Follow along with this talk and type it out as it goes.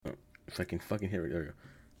If I can fucking hear it. There we go.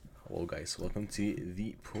 Hello, guys. Welcome to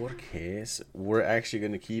the podcast. We're actually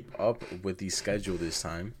going to keep up with the schedule this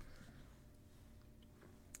time.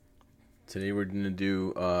 Today we're going to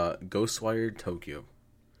do Ghostwire Tokyo,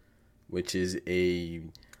 which is a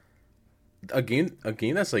game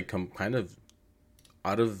that's like kind of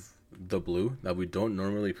out of the blue that we don't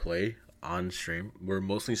normally play on stream. We're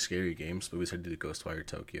mostly scary games, but we decided to do Ghostwire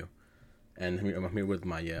Tokyo. And I'm here with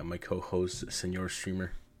my my co-host, Senor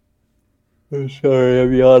Streamer. I'm sorry,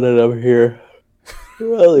 I'm yawning. I'm here.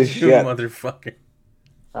 Holy You shit. motherfucker.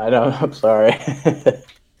 I know, I'm sorry.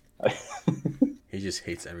 He just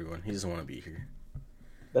hates everyone. He doesn't want to be here.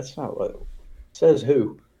 That's not what... Says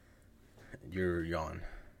who? Your yawn.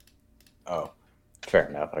 Oh, fair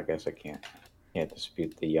enough. I guess I can't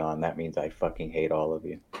dispute the yawn. That means I fucking hate all of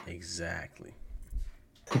you. Exactly.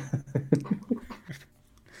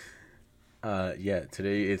 Yeah,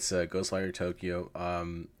 today it's Ghostwire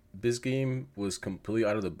Tokyo. This game was completely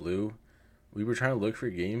out of the blue. We were trying to look for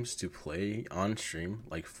games to play on stream,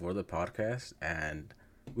 like for the podcast, and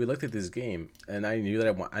we looked at this game, and I knew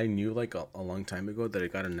that I knew like a long time ago that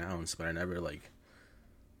it got announced, but I never like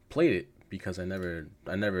played it because I never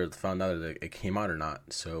found out that it came out or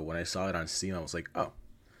not. So when I saw it on Steam, I was like, oh,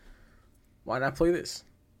 why not play this?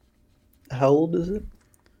 How old is it?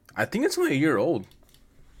 I think it's only a year old.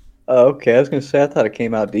 Oh, okay. I was going to say, I thought it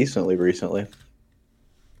came out decently recently.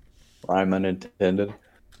 Rhyme unintended.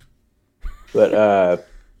 But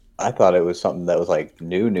I thought it was something that was like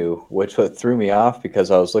new, which threw me off because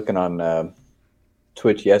I was looking on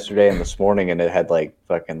Twitch yesterday and this morning, and it had like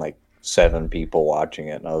fucking like 7 people watching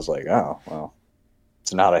it, and I was like, oh, well,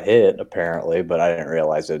 it's not a hit apparently, but I didn't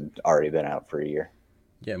realize it had already been out for a year.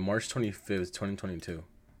 Yeah, March 25th, 2022.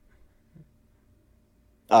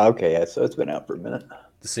 Oh, okay, yeah, so it's been out for a minute.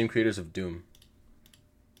 The same creators of Doom.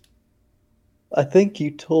 I think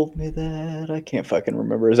you told me that. I can't fucking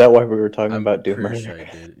remember. Is that why we were talking about Doom pretty earlier? sure I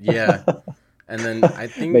did. Yeah. And then I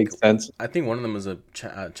think Makes sense. I think one of them was a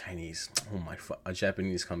Chinese, a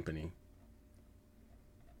Japanese company.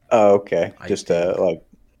 Oh, okay. I Just think. like.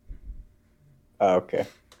 Oh, okay.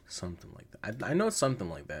 Something like that. I know it's something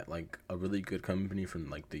like that, like a really good company from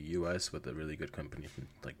like the U.S. with a really good company from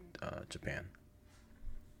like Japan.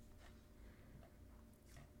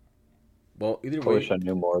 Well, either I way, wish I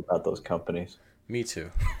knew more about those companies. me too.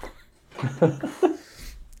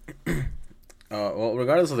 Well,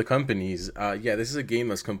 regardless of the companies, yeah, this is a game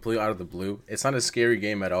that's completely out of the blue. It's not a scary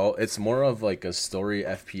game at all. It's more of like a story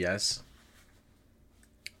FPS,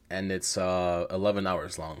 and it's 11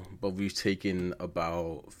 hours long. But we've taken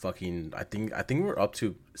about fucking I think we're up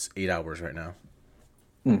to 8 hours right now.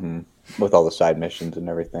 Mm-hmm. With all the side missions and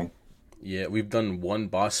everything. Yeah, we've done one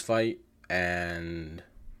boss fight, and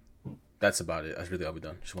that's about it. That's really all we've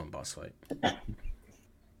done. Just one boss fight.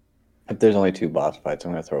 If there's only 2 boss fights,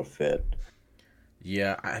 I'm gonna throw a fit.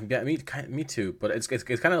 Yeah, me too. But it's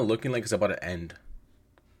kind of looking like it's about to end.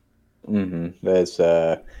 Mm-hmm.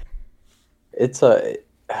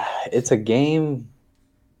 It's a game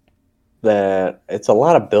that it's a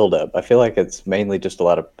lot of build up. I feel like it's mainly just a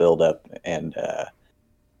lot of build up, and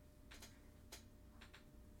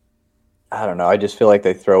I don't know. I just feel like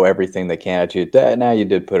they throw everything they can at you. Now you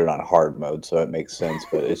did put it on hard mode, so it makes sense.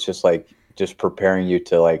 But it's just like preparing you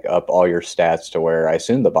to like up all your stats to where I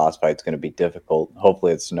assume the boss fight's going to be difficult.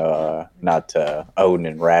 Hopefully, it's not Odin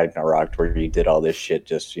and Ragnarok where you did all this shit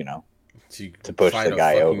just to push the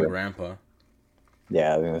guy over. Grandpa.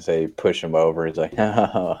 Yeah, I was gonna say push him over. He's like,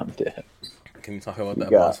 oh, I'm dead. Can we talk about that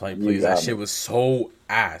boss fight, please? That shit was so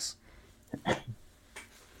ass.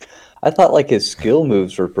 I thought like his skill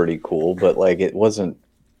moves were pretty cool, but like it wasn't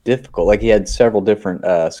difficult. Like he had several different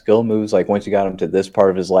skill moves. Like once you got him to this part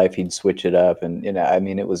of his life, he'd switch it up, and I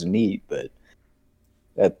mean, it was neat. But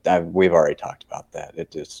we've already talked about that.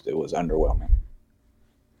 It was underwhelming.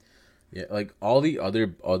 Yeah, like all the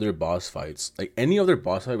other boss fights, like any other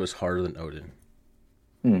boss fight was harder than Odin.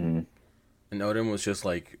 Mm-hmm. And Odin was just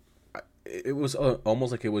like, it was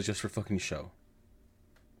almost like it was just for fucking show.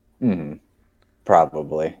 Mm-hmm.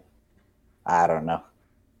 Probably. I don't know.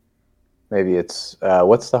 Maybe it's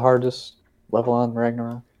what's the hardest level on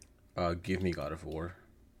Ragnarok? Give me God of War.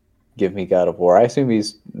 Give me God of War. I assume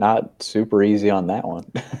he's not super easy on that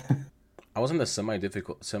one. I was in the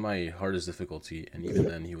semi hardest difficulty, and even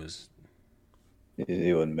then he was.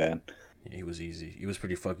 He wasn't bad. Yeah, he was easy. He was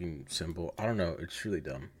pretty fucking simple. I don't know. It's really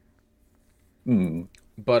dumb. Mm.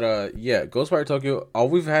 But yeah, Ghostwire Tokyo. All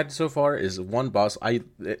we've had so far is one boss.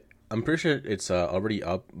 I'm pretty sure it's already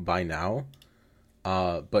up by now.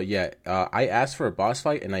 But yeah, I asked for a boss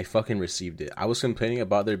fight and I fucking received it. I was complaining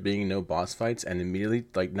about there being no boss fights, and immediately,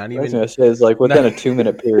 like, not I was even, gonna say it's like not, within a 2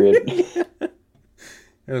 minute period. yeah.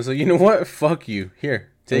 It was like, you know what? Fuck you.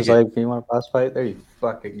 Here, It take was it. like, you want a boss fight? There you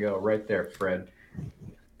fucking go, right there, Fred.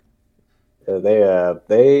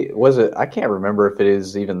 They was it. I can't remember if it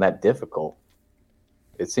is even that difficult.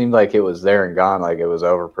 It seemed like it was there and gone, like it was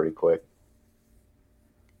over pretty quick.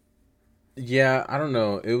 Yeah, I don't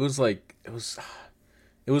know. It was like it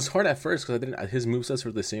was hard at first because I didn't. His movesets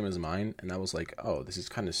were the same as mine, and I was like, oh, this is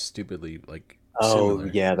kind of stupidly like Oh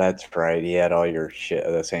similar. yeah, that's right. He had all your shit,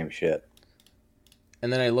 the same shit.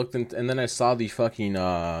 And then I looked and then I saw the fucking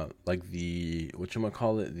like the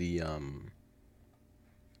whatchamacallit,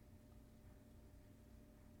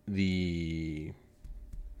 the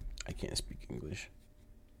I can't speak English.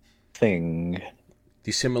 Thing.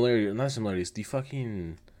 The similarity, not similarities, the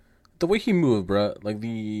fucking the way he moved, bruh, like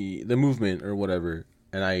the movement or whatever.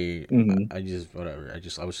 And Hmm. I just whatever.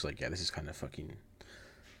 I was just like, yeah, this is kind of fucking.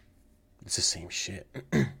 It's the same shit.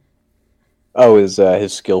 Oh,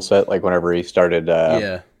 his skill set. Like whenever he started,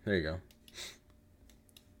 Yeah, there you go.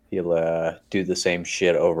 he'll do the same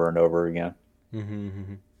shit over and over again.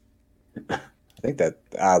 Mm-hmm. I think that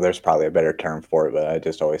there's probably a better term for it, but I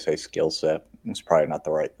just always say skill set. It's probably not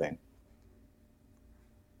the right thing.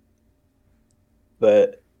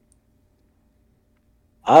 But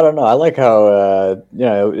I don't know. I like how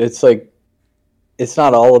it's like it's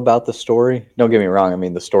not all about the story. Don't get me wrong. I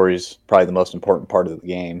mean, the story's probably the most important part of the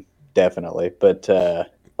game, definitely. But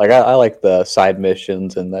like I like the side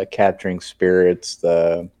missions and the capturing spirits,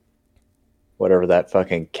 the whatever that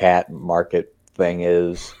fucking cat market thing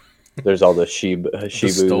is. There's all the The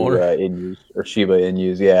Shibu store. Inus or Shiba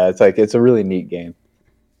Inus. Yeah, it's like it's a really neat game.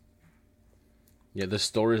 Yeah, the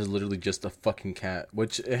store is literally just a fucking cat,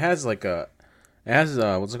 which it has like a, it has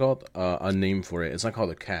what's it called? A name for it. It's not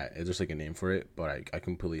called a cat. It's just like a name for it, but I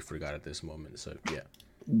completely forgot at this moment. So yeah,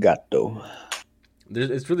 Gato.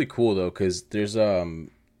 it's really cool though because there's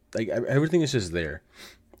like everything is just there,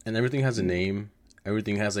 and everything has a name.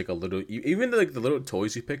 Everything has like a little, even like the little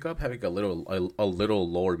toys you pick up have like a little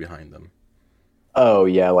lore behind them. Oh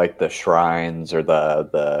yeah, like the shrines or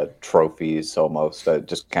the trophies almost. It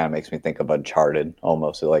just kind of makes me think of Uncharted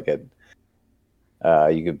almost. Like it,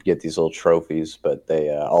 you could get these little trophies, but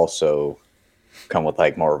they also come with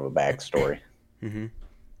like more of a backstory. Mm-hmm.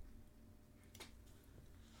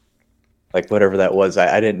 Like whatever that was,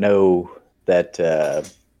 I didn't know that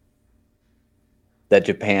that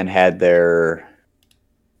Japan had their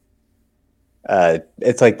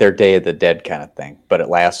it's like their Day of the Dead kind of thing, but it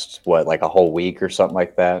lasts what like a whole week or something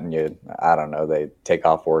like that, and you I don't know they take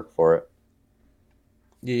off work for it.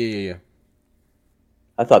 Yeah.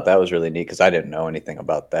 I thought that was really neat because I didn't know anything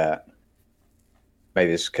about that.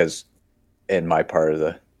 Maybe it's because in my part of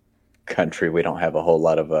the country we don't have a whole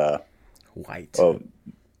lot of White. well,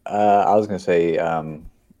 I was gonna say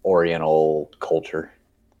Oriental culture.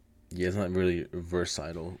 Yeah, it's not really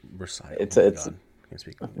versatile. Versatile. Oh my It's god, I can't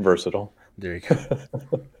speak. versatile. There you go.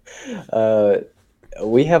 uh,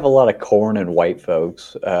 we have a lot of corn and white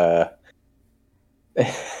folks. At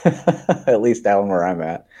least down where I'm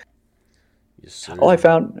at. Yes, Oh,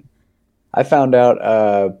 sir. I found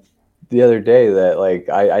out the other day that like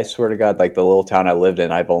I swear to God, like the little town I lived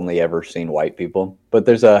in, I've only ever seen white people. But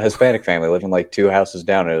there's a Hispanic family living like two houses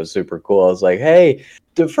down, and it was super cool. I was like, hey,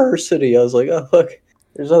 diversity. I was like, oh look,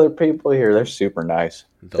 there's other people here. They're super nice.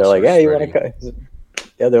 They'll They're like, start hey, you want spreading. to?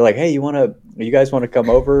 Yeah, they're like, hey, you guys want to come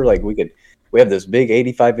over? Like we have this big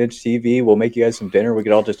 85-inch TV. We'll make you guys some dinner. We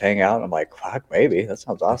could all just hang out. I'm like, fuck, maybe that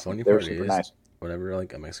sounds The awesome. funny They were part super is, nice. whenever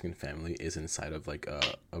like a Mexican family is inside of like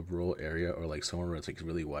a rural area or like somewhere where it's like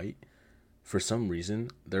really white, for some reason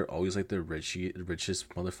they're always like the richest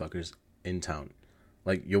motherfuckers in town.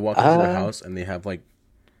 Like you'll walk into their Ah, house and they have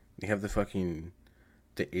the fucking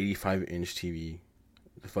the 85-inch TV,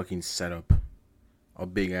 the fucking setup, a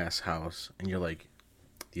big ass house, and you're like,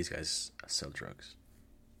 these guys sell drugs.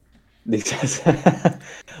 these guys.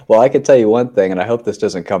 Well, I can tell you one thing, and I hope this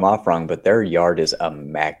doesn't come off wrong, but their yard is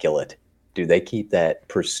immaculate. Dude, they keep that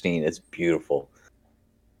pristine. It's beautiful.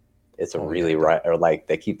 It's a Oh yeah, really right, or like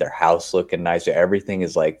they keep their house looking nice. Everything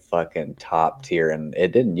is like fucking top tier, and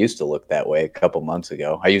it didn't used to look that way a couple months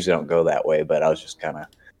ago. I usually don't go that way, but I was just kind of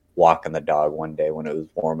walking the dog one day when it was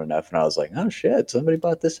warm enough, and I was like, "Oh shit, somebody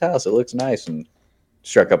bought this house. It looks nice." And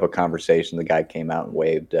struck up a conversation. The guy came out and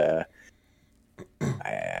waved. I,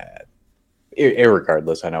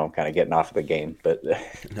 Irregardless, I know I'm kind of getting off of the game, but no,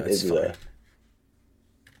 it's it's fine.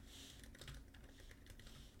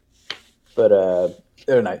 but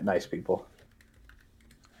they're nice people.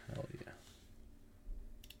 Hell yeah.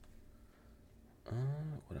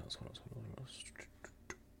 else?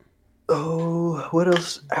 Oh, what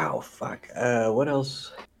else? Oh, fuck. What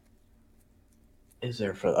else is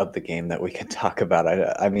there of the game that we can talk about?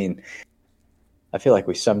 I mean, I feel like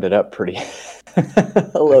we summed it up pretty a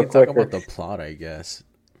little I can talk quicker. about the plot, I guess.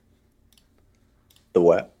 The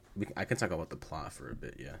what? I can talk about the plot for a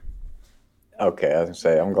bit, yeah. Okay, I was gonna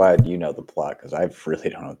say, I'm glad you know the plot because I really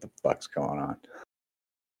don't know what the fuck's going on.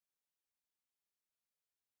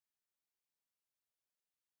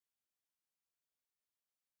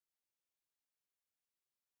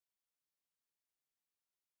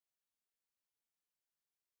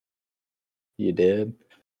 You did?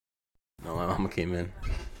 No, my mama came in.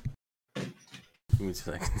 Give me 2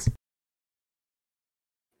 seconds.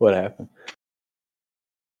 What happened?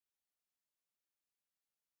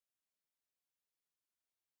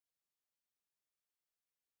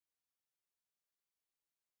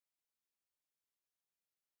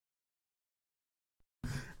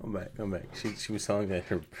 I'm back. She was telling me that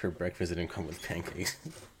her breakfast didn't come with pancakes.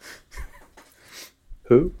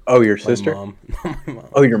 Who? Oh, your My sister? mom. My mom.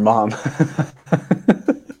 Oh, your mom.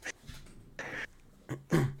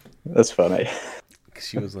 That's funny.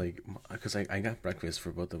 She was like, because I got breakfast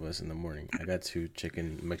for both of us in the morning. I got 2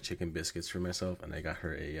 McChicken biscuits for myself, and I got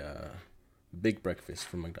her a big breakfast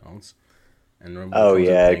from McDonald's. And normally Oh, it comes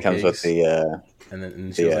yeah, with it comes with pancakes.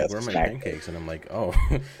 And she was like, "Where are my snack pancakes?" And I'm like, "Oh,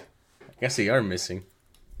 I guess they are missing."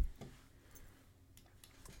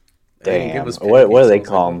 They didn't give Damn. us What do pancakes. I they was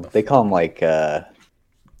call like, them? "What They the call fuck?" them like,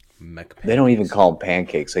 Mech pancakes. they don't even call them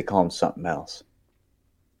pancakes. They call them something else.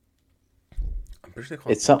 I'm pretty sure they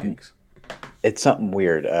call It's them something, pancakes. it's something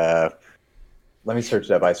weird. Let me search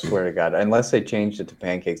it up. I swear to God. Unless they changed it to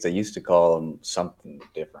pancakes, they used to call them something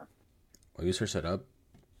different. While you search that up,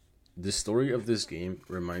 the story of this game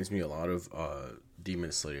reminds me a lot of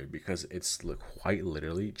Demon Slayer because it's quite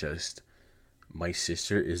literally just my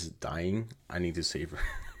sister is dying. I need to save her.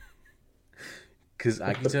 Because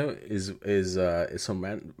Akito is some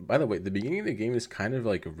man. By the way, the beginning of the game is kind of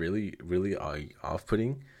like really off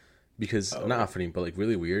putting, because not off putting, but like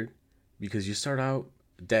really weird, because you start out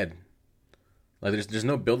dead. Like there's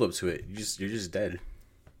no build up to it. You're just dead.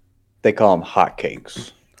 They call them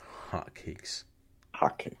hotcakes. Hotcakes,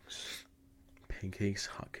 Hotcakes. pancakes,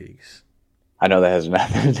 hotcakes. I know that has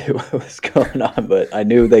nothing to do with what's going on, but I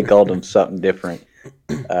knew they called them something different.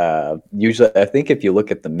 Usually, I think if you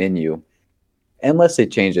look at the menu, unless they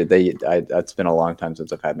changed it, it's been a long time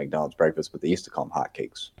since I've had McDonald's breakfast, but they used to call them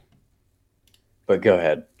hotcakes. But go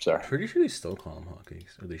ahead. Sorry. Pretty sure they still call them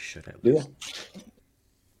hotcakes, or they should at Do least. they?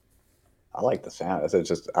 I like the sound. It's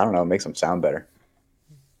just, I don't know, it makes them sound better.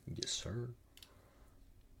 Yes, sir.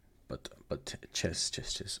 But chess.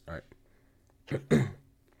 All right.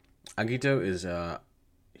 Agito is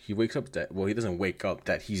he wakes up dead. Well, he doesn't wake up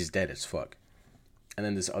that he's dead as fuck. And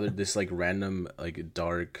then this like random like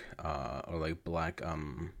dark or like black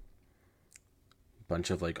bunch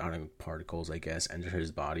of like ionic particles, I guess, enter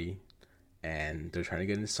his body, and they're trying to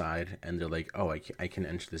get inside, and they're like, "Oh, I can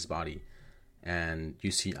enter this body." And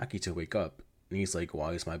you see Akito wake up, and he's like,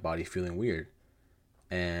 "Why is my body feeling weird?"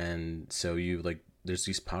 And so you like, there's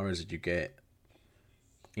these powers that you get,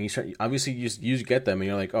 and you start, obviously you get them, and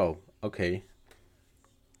you're like, "Oh, okay."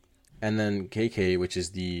 And then KK, which is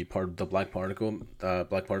the black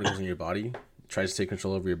particles in your body, tries to take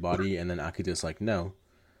control over your body, and then Akito's like, "No,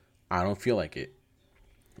 I don't feel like it."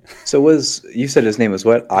 So you said his name was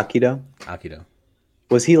what? Akito? Akito.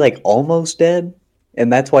 Was he like almost dead?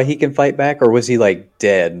 And that's why he can fight back? Or was he like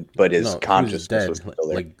dead, but his No, he was consciousness was dead, still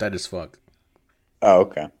there? like dead as fuck. Oh,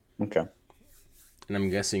 okay. Okay. And I'm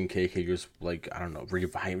guessing KK just like, I don't know,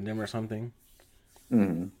 revived him or something.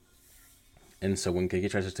 Mm-hmm. And so when KK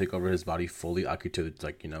tries to take over his body fully, Akito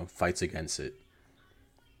like, fights against it.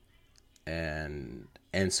 And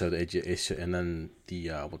so and then the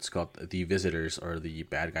what's called the visitors, or the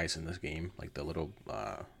bad guys in this game, like the little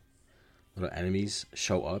enemies,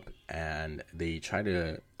 show up, and they try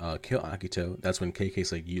to kill Akito. That's when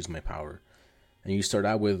KK's like, use my power. And you start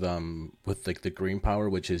out with like the green power,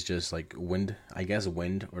 which is just like wind, I guess,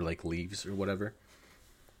 wind or like leaves or whatever.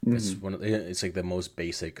 Mm-hmm. It's like the most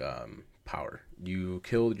basic power. You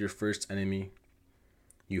kill your first enemy,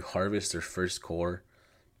 you harvest their first core.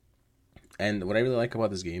 And what I really like about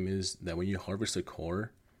this game is that when you harvest a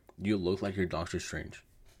core, you look like you're Doctor Strange.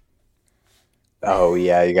 Oh,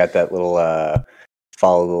 yeah. You got that little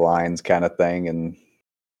follow the lines kind of thing. And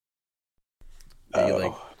Yeah, you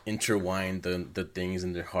like intertwine the things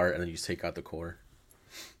in their heart, and then you take out the core.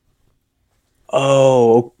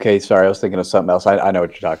 oh, okay. Sorry. I was thinking of something else. I know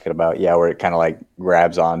what you're talking about. Yeah, where it kind of like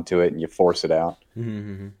grabs onto it and you force it out.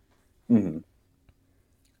 Mm-hmm. Mm-hmm.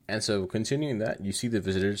 And so continuing that, you see the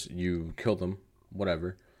visitors, you kill them,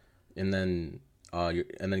 whatever, and then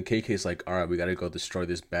KK's like, all right, we gotta go destroy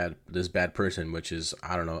this bad person, which is,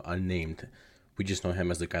 I don't know, unnamed. We just know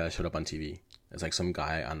him as the guy that showed up on TV. It's like some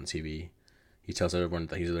guy on the TV. He tells everyone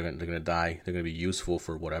that they're gonna die. They're gonna be useful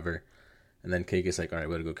for whatever. And then KK's like, all right,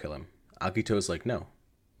 we gotta go kill him. Akito's like, no,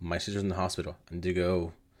 my sister's in the hospital. I need to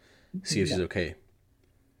go see if she's okay.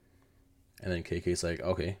 And then KK's like,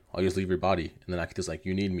 okay, I'll just leave your body. And then Akito's like,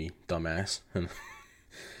 you need me, dumbass.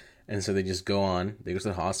 And so they just go on. They go to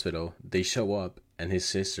the hospital. They show up, and his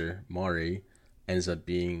sister, Mari, ends up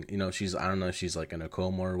being, I don't know if she's like in a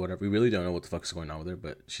coma or whatever. We really don't know what the fuck's going on with her,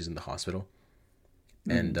 but she's in the hospital.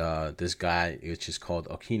 And this guy, which is called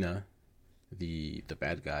Okina, the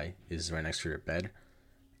bad guy, is right next to her bed.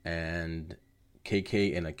 And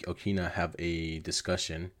KK and Okina have a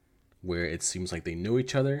discussion where it seems like they know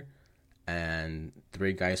each other, and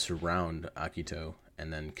three guys surround Akito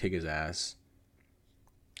and then kick his ass,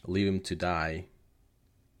 leave him to die,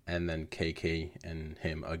 and then KK and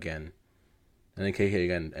him again. And then KK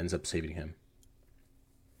again ends up saving him.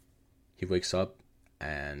 He wakes up,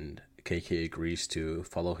 and KK agrees to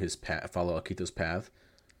follow Akito's path,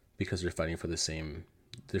 because they're fighting the same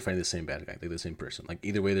bad guy, like the same person. Like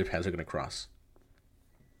either way, their paths are gonna cross.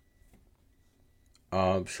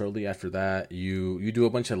 Shortly after that, you do a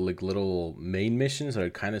bunch of like little main missions that are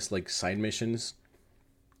kind of like side missions.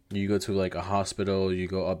 You go to like a hospital, you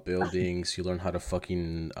go up buildings, you learn how to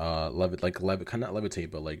fucking kind of not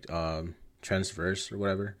levitate, but like transverse or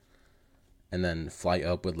whatever, and then fly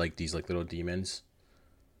up with like these like little demons.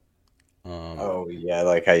 Oh yeah,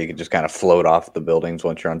 like how you can just kind of float off the buildings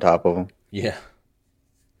once you're on top of them. Yeah.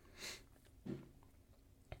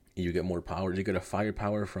 You get more power. You get a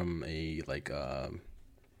firepower from a like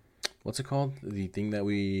what's it called? The thing that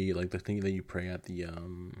you pray at the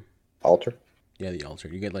Altar. Yeah, the altar.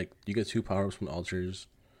 You get 2 powers from the altars.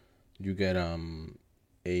 You get a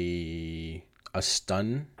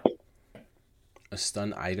stun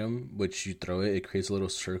item, which you throw it creates a little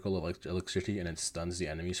circle of electricity, and it stuns the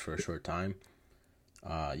enemies for a short time.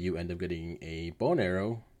 You end up getting a bow and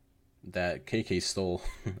arrow that KK stole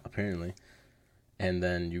apparently. And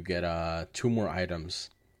then you get 2 more items.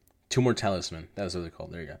 2 more talisman. That's what they're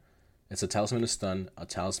called. There you go. It's a talisman of stun, a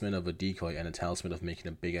talisman of a decoy, and a talisman of making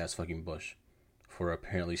a big ass fucking bush for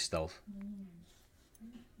apparently stealth.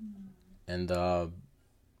 And the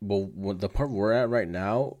part we're at right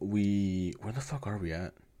now, where the fuck are we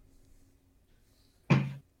at?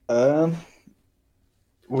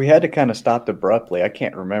 We had to kind of stop abruptly. I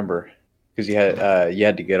can't remember because you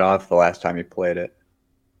had to get off the last time you played it.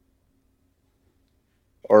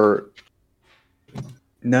 Or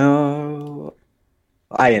no,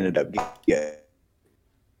 I ended up getting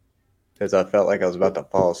because I felt like I was about to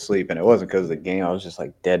fall asleep, and it wasn't because of the game. I was just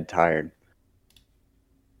like dead tired.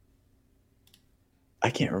 I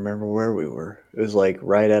can't remember where we were. It was like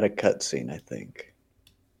right at a cutscene, I think.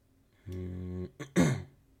 I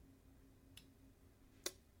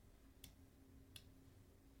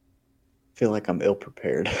feel like I'm ill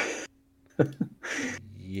prepared.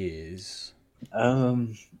 Yes.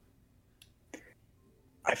 I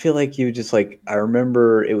feel like you just like, I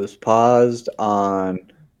remember it was paused on,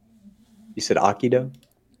 you said Akito?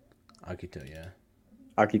 Akito, yeah.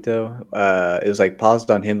 Akito. It was like paused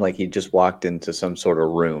on him, like he just walked into some sort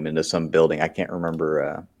of room, into some building. I can't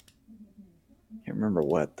remember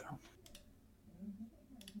what though.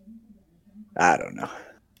 I don't know.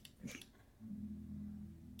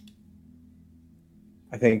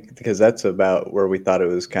 I think because that's about where we thought it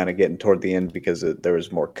was kind of getting toward the end, because there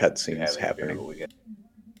was more cutscenes happening.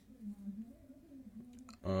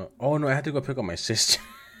 Oh no, I had to go pick up my sister.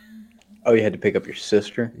 Oh, you had to pick up your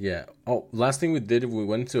sister? Yeah. Oh, last thing we did, we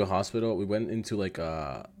went to a hospital. We went into like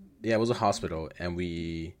it was a hospital, and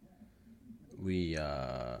we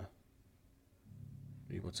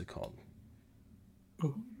what's it called?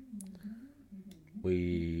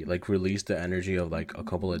 We like released the energy of like a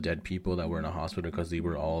couple of dead people that were in a hospital because they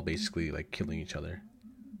were all basically like killing each other.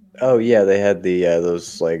 Oh yeah, they had the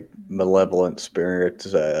those like malevolent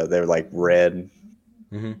spirits. They're like red.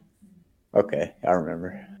 Mm-hmm. Okay, I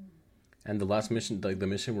remember. And the last mission, like the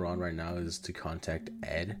mission we're on right now, is to contact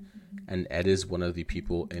Ed, and Ed is one of the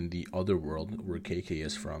people in the other world where KK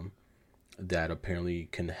is from, that apparently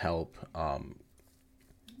can help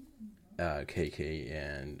KK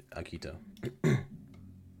and Akito.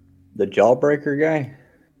 The jawbreaker guy?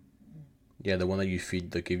 Yeah, the one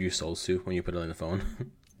that give you souls to when you put it on the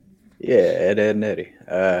phone. Yeah, Ed and Eddie.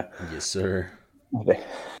 Yes, sir.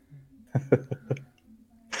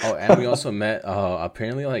 Oh, and we also met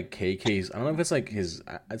apparently like KK's. I don't know if it's like his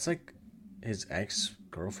ex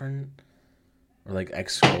girlfriend or like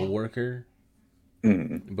ex co-worker,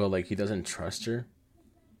 Mm. but like he doesn't trust her.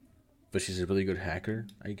 But she's a really good hacker,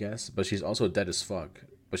 I guess. But she's also dead as fuck.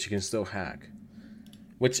 But she can still hack.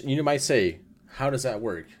 Which you might say, how does that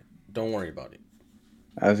work? Don't worry about it.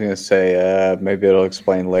 I was gonna say maybe it'll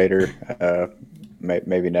explain later.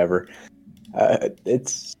 Maybe never.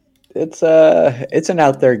 It's an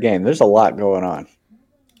out there game. There's a lot going on.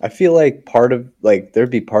 I feel like part of like there'd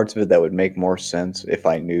be parts of it that would make more sense if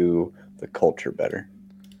I knew the culture better.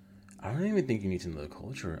 I don't even think you need to know the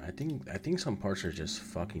culture. I think some parts are just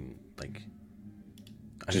fucking like.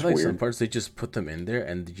 I Just feel like some weird. parts they just put them in there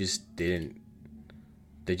and they just didn't.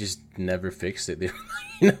 They just never fixed it. They were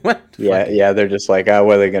like, you know what? Yeah, Fuck it. yeah. They're just like, oh,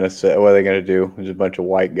 what are they gonna say? What are they gonna do? There's a bunch of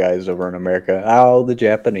white guys over in America. Oh, the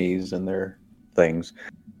Japanese and their things.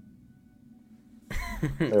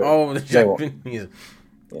 Oh, the They won't. Japanese.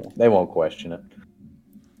 Yeah, they won't question it.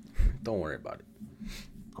 Don't worry about it.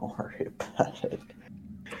 Don't worry about it.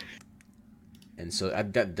 And so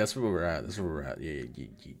that's where we're at. That's where we're at. Yeah.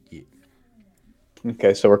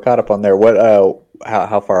 Okay, so we're caught up on there. What?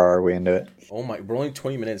 How far are we into it? Oh my, we're only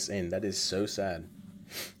 20 minutes in. That is so sad.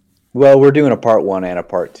 Well, we're doing a part 1 and a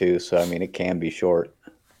part 2, so I mean it can be short.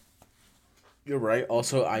 You're right.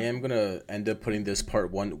 Also, I am gonna end up putting this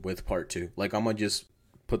part 1 with part 2. Like I'm gonna just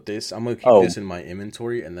put this. I'm gonna keep Oh. this in my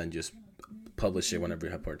inventory and then just publish it whenever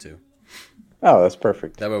we have part 2. Oh, that's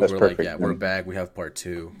perfect. That way That's we're perfect. like, yeah, we're back. We have part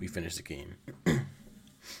 2. We finished the game.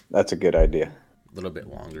 That's a good idea. A little bit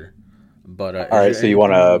longer. But All right, so you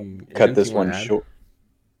want to cut this one short?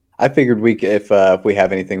 I figured if we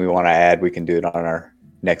have anything we want to add, we can do it on our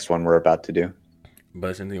next one we're about to do.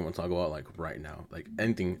 But it's anything you want to talk about like right now, like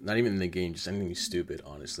anything, not even in the game, just anything stupid,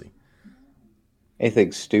 honestly.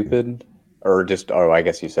 Anything stupid, or just? Oh, I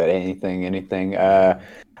guess you said anything.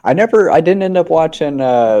 I didn't end up watching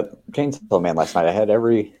Chainsaw Man last night. I had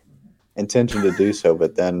every intention to do so,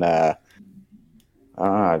 but then I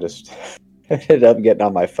just ended up getting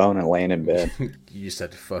on my phone and laying in bed. You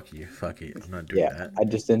said fuck you, fuck it. I'm not doing that. I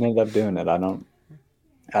just didn't end up doing it. I don't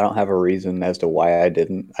have a reason as to why I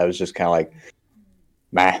didn't. I was just kind of like,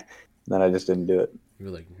 meh. Then I just didn't do it. You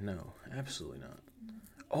were like, no, absolutely not.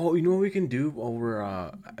 Oh, you know what we can do while we're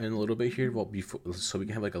in a little bit here, well before, so we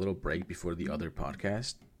can have like a little break before the other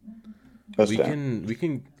podcast. What's We that?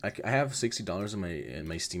 can. I have $60 in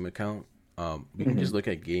my Steam account. We can just look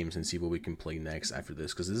at games and see what we can play next after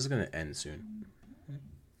this because this is gonna end soon.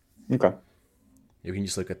 Okay. You can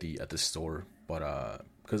just look at the store, but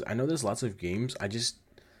because I know there's lots of games. I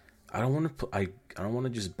don't want to I don't want to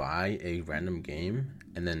just buy a random game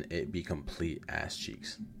and then it be complete ass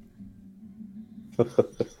cheeks.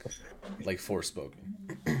 Like Forspoken.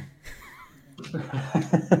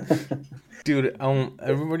 Dude,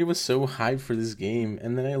 everybody was so hyped for this game,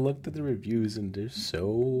 and then I looked at the reviews, and they're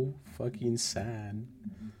so fucking sad.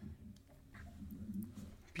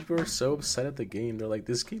 People are so upset at the game. They're like,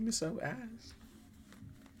 "This game is so ass."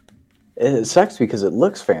 It sucks because it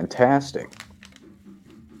looks fantastic.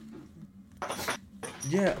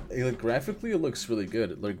 Yeah, like graphically, it looks really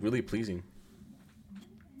good. Like really pleasing.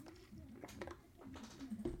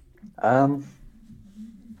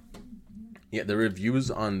 Yeah, the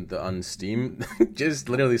reviews on Steam just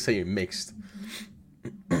literally say mixed.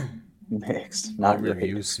 Mixed, Not not great.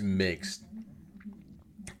 reviews mixed.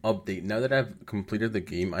 Update. Now that I've completed the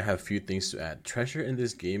game, I have a few things to add. Treasure in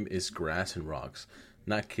this game is grass and rocks.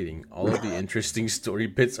 Not kidding. All of the interesting story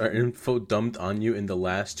bits are info dumped on you in the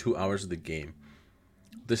last 2 hours of the game.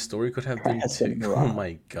 The story could have been Grass and oh rock.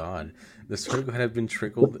 my god. The story could have been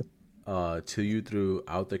trickled to you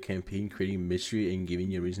throughout the campaign, creating mystery and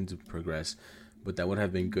giving you a reason to progress. But that would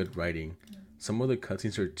have been good writing. Some of the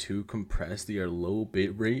cutscenes are too compressed. They are low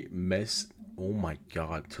bitrate mess. Oh my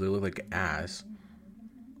god, so they look like ass.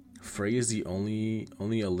 Frey is the only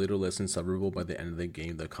a little less insufferable by the end of the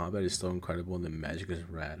game. The combat is still incredible and the magic is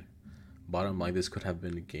rad. Bottom line, this could have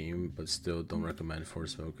been a game, but still don't recommend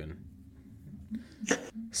Forspoken.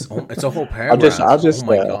 It's a whole paragraph. I'll just oh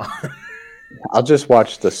my god. I'll just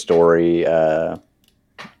watch the story,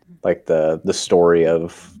 like the story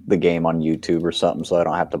of the game on YouTube or something, so I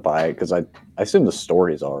don't have to buy it because I assume the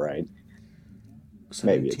story's all right.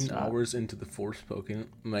 Maybe it's 17 not. hours into the Forspoken,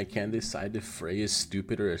 and I can't decide if Frey is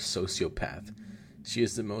stupid or a sociopath. She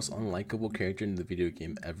is the most unlikable character in the video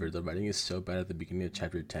game ever. The writing is so bad at the beginning of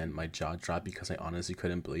chapter 10, my jaw dropped because I honestly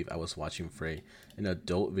couldn't believe I was watching Frey, an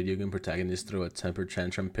adult video game protagonist, throw a temper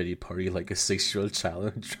tantrum pity party like a 6-year-old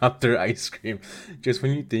child and drop their ice cream. Just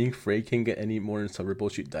when you think Frey can get any more insufferable,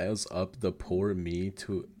 she dials up the poor me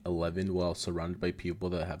to 11 while surrounded by people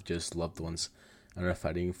that have just loved ones. and are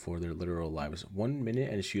fighting for their literal lives. 1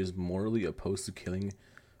 minute and she is morally opposed to killing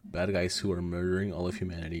bad guys who are murdering all of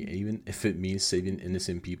humanity, even if it means saving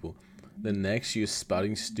innocent people. The next, she is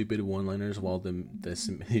spouting stupid one-liners while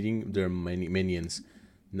decimating their minions.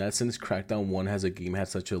 Not since Crackdown 1 has a game had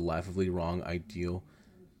such a laughably wrong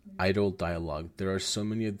idle dialogue. There are so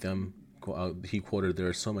many of them. He quoted, "There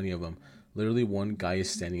are so many of them." Literally, one guy is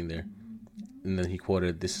standing there. And then he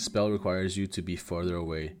quoted, "This spell requires you to be farther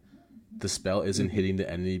away. The spell isn't hitting the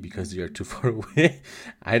enemy because they are too far away."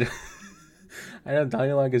 I know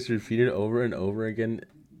dialogue is repeated over and over again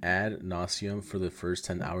ad nauseum for the first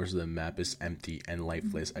 10 hours of the map is empty and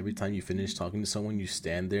lifeless. Every time you finish talking to someone, you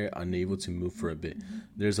stand there unable to move for a bit.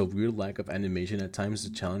 There's a weird lack of animation at times. The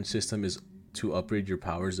challenge system is to upgrade your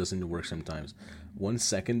powers doesn't work sometimes. 1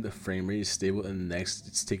 second the frame rate is stable and the next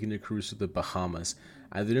it's taking a cruise to the Bahamas.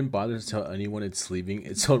 I didn't bother to tell anyone it's leaving.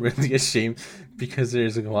 It's already a shame because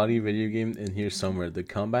there's a quality video game in here somewhere. The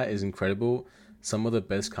combat is incredible. Some of the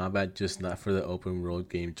best combat, just not for the open world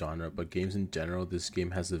game genre, but games in general. This game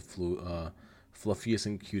has the fluffiest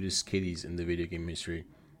and cutest kitties in the video game history.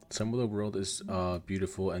 Some of the world is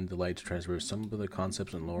beautiful and delight to traverse. Some of the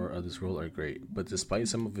concepts and lore of this world are great, but despite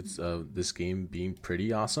some of its this game being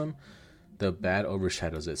pretty awesome, the bad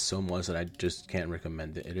overshadows it so much that I just can't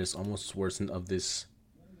recommend it. It is almost worse than of this.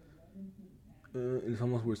 It's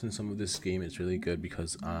almost worse than some of this game. It's really good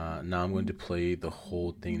because now I'm going to play the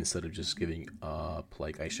whole thing instead of just giving up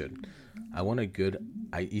like I should. I want a good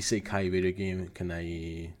isekai video game. Can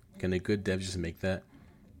a good dev just make that?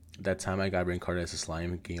 That time I got reincarnated as a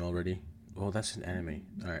slime game already. Oh, that's an anime.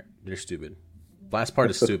 Alright, they're stupid. Last part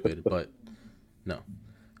is stupid, but no.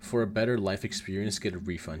 For a better life experience, get a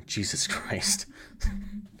refund. Jesus Christ.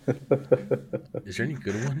 Is there any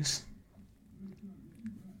good ones?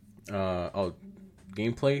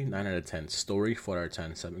 Gameplay 9 out of 10, story 4 out of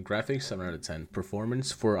 10, 7 graphics 7 out of 10,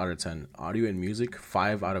 performance 4 out of 10, audio and music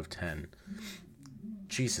 5 out of 10.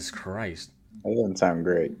 Jesus Christ, That doesn't sound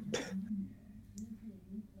great.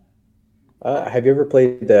 Have you ever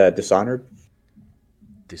played Dishonored?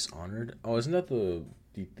 Dishonored. Oh, isn't that the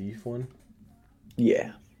thief one?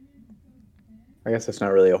 Yeah, I guess that's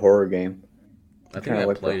not really a horror game. I think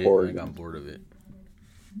I played it and I got bored of it.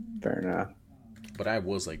 Fair enough. But I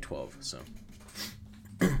was like 12, so.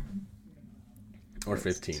 Or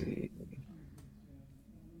 15.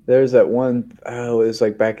 There's that one, it was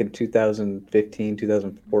like back in 2015,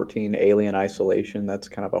 2014, Alien Isolation. That's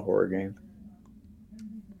kind of a horror game.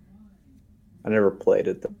 I never played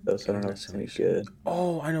it though, so I don't know if it's any good.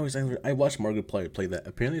 Oh, I know exactly. I watched Margaret play that.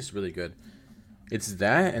 Apparently it's really good. It's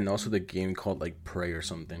that and also the game called like Prey or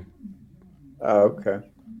something. Oh, okay.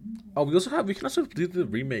 Oh, we can also do the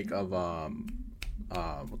remake of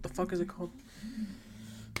what the fuck is it called?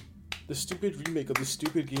 The stupid remake of the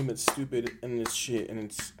stupid game that's stupid and it's shit and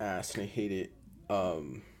it's ass and I hate it.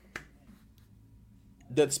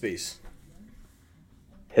 Dead Space.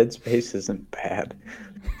 Dead Space isn't bad.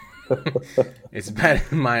 It's bad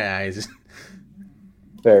in my eyes.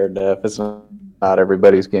 Fair enough. It's not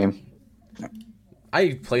everybody's game.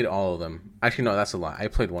 I played all of them. Actually, no, that's a lie. I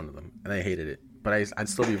played one of them and I hated it, but I'd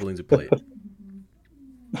still be willing to play it.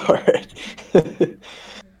 All right.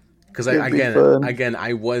 Because again,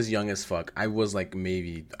 I was young as fuck. I was like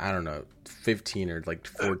maybe, I don't know, 15 or like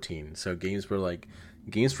 14. So games where I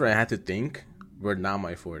had to think were not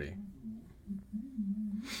my forte.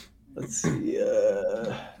 Let's see.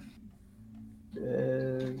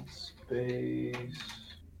 Dead Space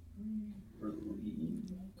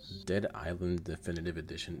release. Dead Island Definitive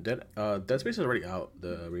Edition. Dead Space is already out,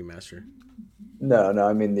 the remaster. No,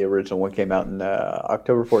 I mean the original one came out in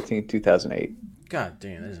October 14th, 2008. God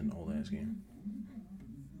damn, that is an old ass game.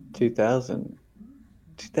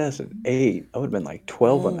 2008. I would have been like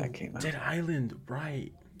 12 when that came out. Dead Island,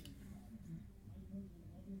 right.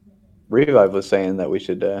 Revive was saying that we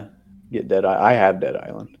should get Dead Island. I have Dead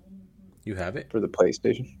Island. You have it? For the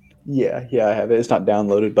PlayStation. Yeah, I have it. It's not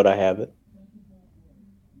downloaded, but I have it.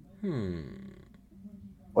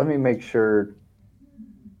 Let me make sure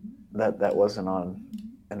that wasn't on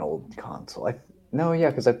an old console. No, yeah,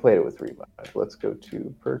 because I played it with Revive. Let's go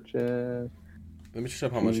to purchase. Let me just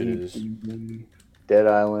check how much it is. Dead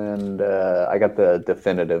Island. I got the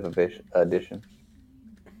definitive edition.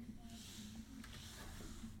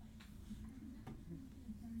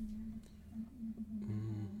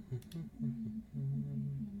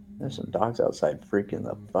 There's some dogs outside freaking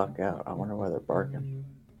the fuck out. I wonder why they're barking.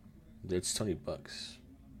 It's $20.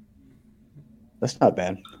 That's not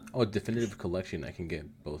bad. Oh, definitive collection. I can get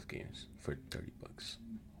both games for $30.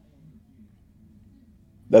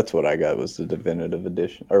 That's what I got was the definitive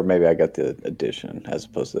edition, or maybe I got the edition as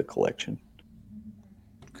opposed to the collection.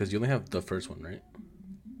 Because you only have the first one, right?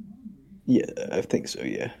 Yeah, I think so.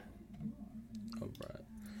 Yeah. Oh, right.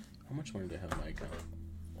 How much money do I have in my account?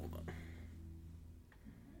 Hold on.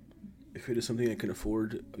 If it is something I can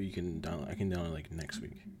afford, you can download. I can download like next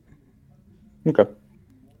week. Okay.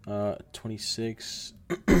 26.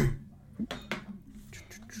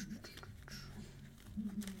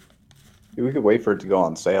 We could wait for it to go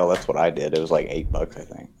on sale. That's what I did. It was like $8, I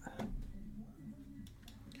think.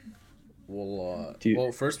 Well,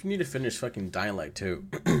 first we need to finish fucking Dying Light 2.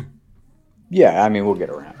 Yeah, I mean, we'll get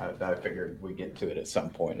around. I figured we'd get to it at some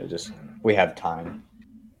point. We have time.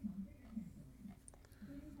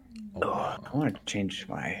 I want to change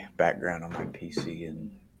my background on my PC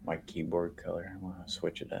and my keyboard color. I want to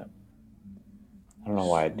switch it up. I don't know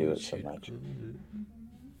why I do it so much.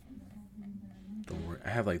 Don't worry. I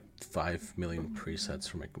have like 5 million presets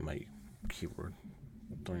for my keyboard.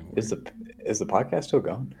 Don't even worry. Is the podcast still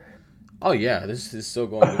going? Oh yeah, this is still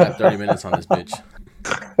going. We got 30 minutes on this bitch.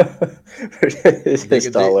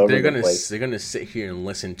 They're gonna sit here and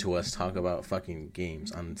listen to us talk about fucking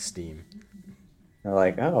games on Steam. They're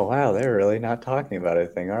like, oh wow, they're really not talking about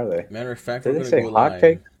anything, are they? Matter of fact, did we're they gonna say go hot live.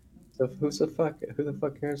 cakes? So who the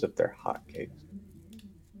fuck cares if they're hot cakes?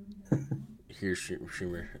 Here,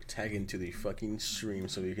 streamer, tag into the fucking stream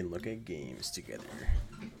so we can look at games together.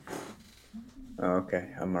 Oh, okay,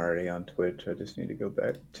 I'm already on Twitch. I just need to go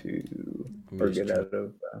back to or get out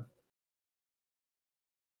of.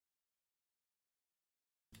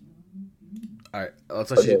 All right,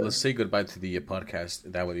 let's say goodbye to the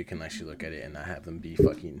podcast. That way we can actually look at it and not have them be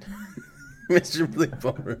fucking miserably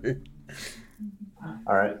bored.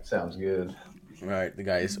 All right, sounds good. All right, the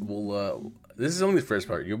guys. This is only the first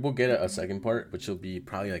part. You will get a second part, which will be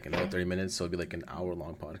probably like another 30 minutes. So it'll be like an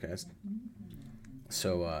hour-long podcast.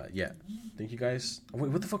 So yeah, thank you guys. Wait,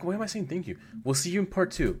 what the fuck? Why am I saying thank you? We'll see you in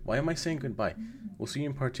part 2. Why am I saying goodbye? We'll see you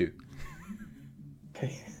in part 2.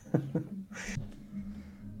 Okay.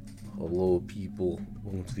 Hello, people.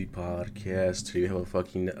 Welcome to the podcast. Today we have a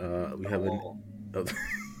fucking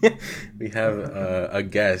we have a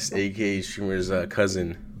guest, aka Streamer's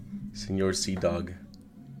cousin, Senor Sea Dog.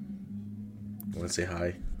 You want to say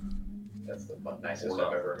hi? That's the nicest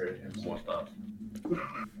I've ever heard him. What's up?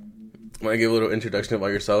 Want to give a little introduction about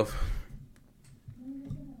yourself?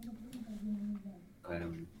 I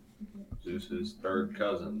am Zeus's third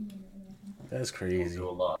cousin. That's crazy. Do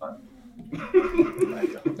a lot.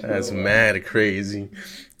 That's mad crazy.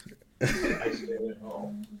 I stay at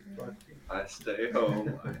home. I stay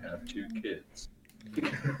home. I have 2 kids.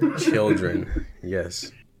 Children.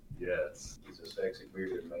 Yes. Yes. He's a sexy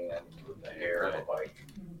bearded man with the hair of a bike.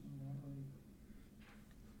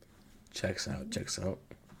 Checks out.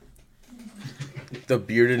 The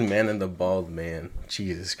bearded man and the bald man.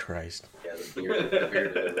 Jesus Christ. Yeah, the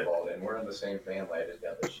bearded and the bald. And we're in the same family. I just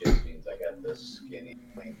got the shit genes. I got the skinny,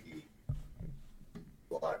 lanky,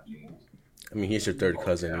 black genes. I mean, he's your third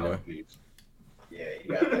cousin, you know? Yeah,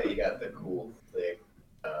 you got the cool, thick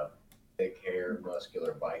hair,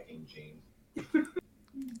 muscular Viking genes.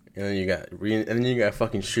 And then you got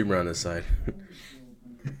fucking streamer on the side.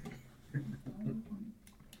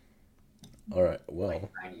 All right. Well,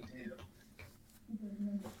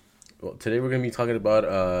 today we're gonna be talking about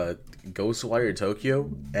Ghostwire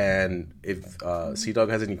Tokyo, and if Sea Dog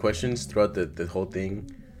has any questions throughout the whole thing,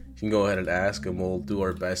 you can go ahead and ask, and we'll do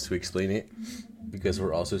our best to explain it because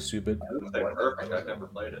we're also stupid. Perfect. I've never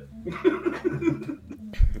played it.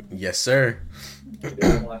 Yes, sir. I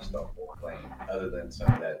didn't watch the whole thing, other than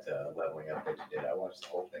some of that leveling up that you did. I watched the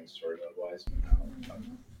whole thing story mode wise.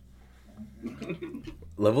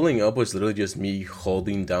 Leveling up was literally just me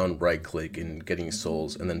holding down right click and getting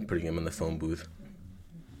souls and then putting them in the phone booth.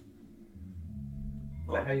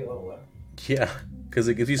 Is that how you level up? Yeah, because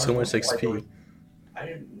it gives you so much XP. I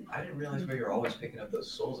didn't realize why you were always picking up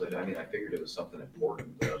those souls. I mean, I figured it was something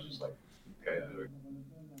important, but I was just like, okay.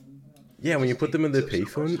 Yeah, when you put them in the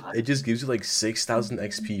payphone, it just gives you like 6,000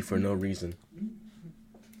 XP for no reason.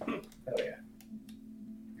 Hell yeah.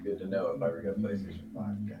 Good to know if I ever get PlayStation 5.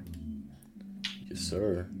 Okay. Yes,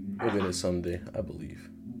 sir. We'll get it someday, I believe.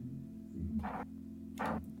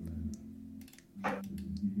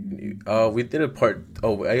 We did a part...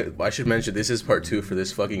 Oh, I should mention, this is part 2 for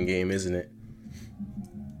this fucking game, isn't it?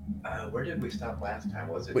 Where did we stop last time?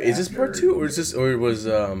 Was it? Wait, is this part 2 or is this... Or it was,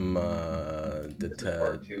 This is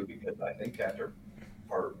part 2 because I think after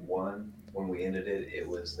part 1, when we ended it, it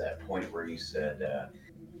was that point where you said,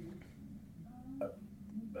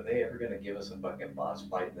 are they ever going to give us a fucking boss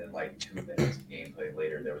fight? And then like 2 minutes of gameplay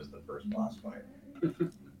later, there was the first boss fight.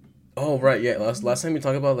 Oh, right, yeah. Last time we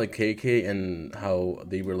talked about like KK and how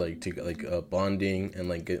they were like bonding and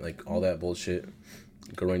like get like all that bullshit.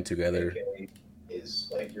 growing together. KK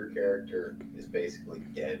is like your character is basically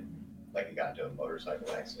dead, like he got into a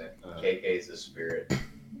motorcycle accident. KK is the spirit,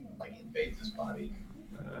 like invades his body.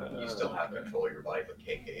 You still have control of your body, but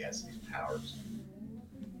KK has these powers.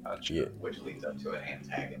 Yeah. Which leads up to an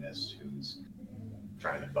antagonist who's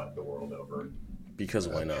trying to fuck the world over. Because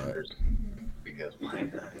why not? Because why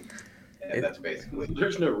not? And that's basically...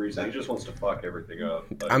 There's no reason. He just wants to fuck everything up.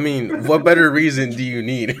 I mean, what better reason do you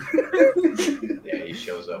need? Yeah, he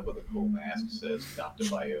shows up with a cool mask, says, adopted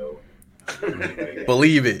by O.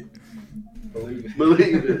 Believe it. Believe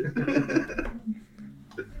it.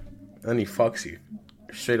 And he fucks you.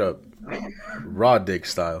 Straight up. Raw dick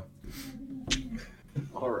style.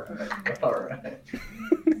 Alright.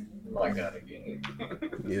 I got a game.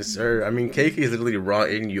 Yes, sir. I mean, KK is literally raw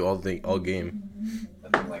in you all game.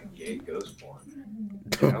 Nothing like gay Ghostwire.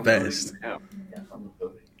 The best. Yeah, I'm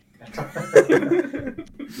voting.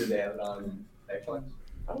 Do they have it on Xbox?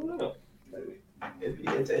 I don't know. Maybe.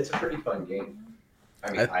 It's a pretty fun game.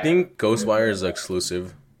 I mean, I think Ghostwire is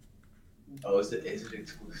exclusive. Oh, is it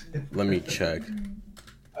exclusive? Let me check.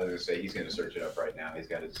 I was gonna say he's gonna search it up right now. He's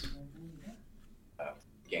got his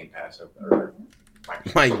Game Pass open. Or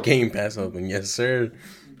My Game Pass open, yes, sir.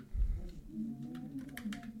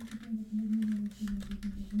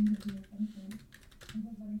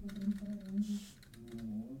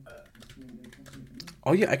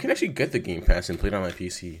 Oh yeah, I can actually get the Game Pass and play it on my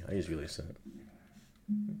PC. I just realized that.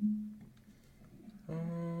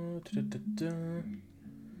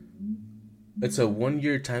 It's a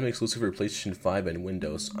 1-year time exclusive for PlayStation 5 and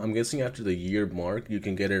Windows. I'm guessing after the year mark, you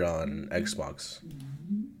can get it on Xbox.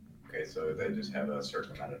 Okay, so they just have a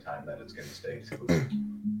certain amount of time that it's going to stay exclusive.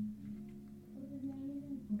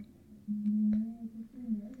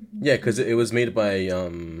 Yeah, because it was made by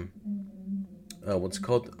what's it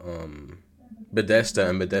called? Bethesda,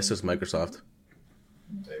 and Bethesda's Microsoft.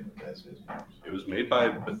 It was made by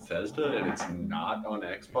Bethesda and it's not on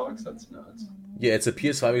Xbox? That's nuts. Yeah, it's a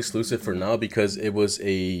PS5 exclusive for now because it was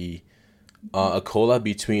a collab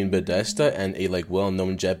between Bethesda and a like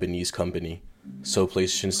well-known Japanese company. So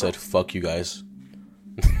PlayStation said, "Fuck you guys,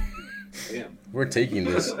 Damn. we're taking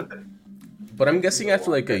this." But I'm guessing after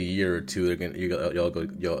like a year or two,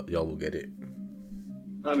 y'all will get it.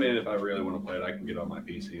 I mean, if I really want to play it, I can get it on my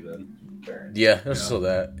PC then. Yeah, that's so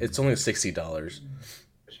that it's only $60.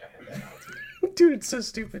 Dude, it's so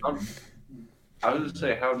stupid. I was gonna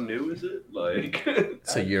say, how new is it? Like,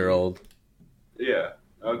 It's a year old. Yeah.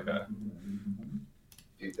 Okay.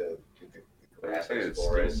 Dude, the graphics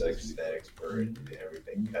for it, the aesthetics for it,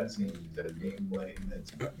 everything, cutscenes, the gameplay,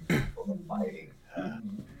 that's full of fighting,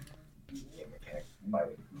 game mechanics,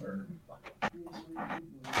 fighting, or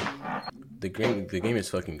The game is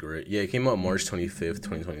fucking great. Yeah, it came out March 25th,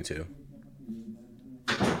 2022.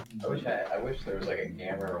 I wish there was like a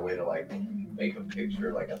camera or a way to like make a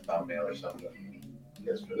picture, like a thumbnail or something.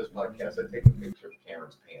 Because for this podcast, I take a picture of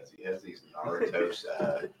Cameron's pants. He has these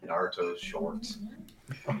Naruto shorts.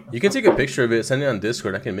 You can take a picture of it, send it on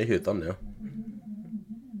Discord. I can make it a thumbnail.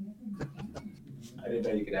 I didn't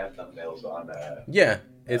know you could have thumbnails on. Yeah,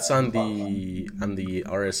 it's on the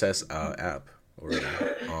RSS app or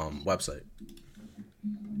website.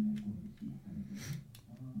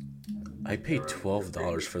 I paid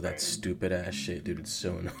 $12 for that stupid ass shit, dude. It's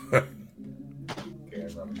so annoying. Okay,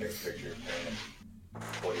 I'm gonna take a picture of Cameron.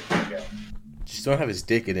 What do you think? Just don't have his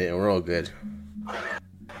dick in it, and we're all good.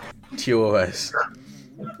 TOS.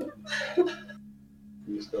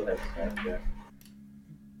 You still have Snapchat?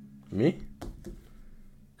 Me?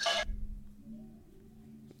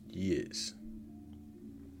 Yes.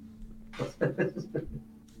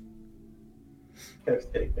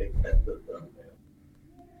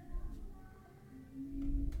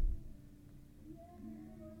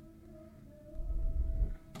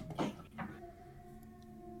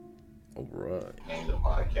 All right. Name the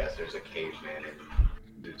podcast. There's a caveman in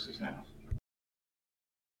Deuce's house.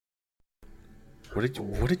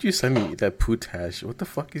 What did you send me? That pootash. What the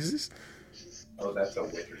fuck is this? Oh, that's a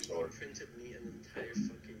Witcher sword.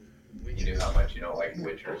 You knew how much you don't like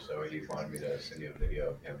Witcher, so he wanted me to send you a video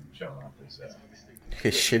of him showing off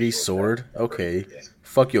his shitty sword? Okay. Yeah.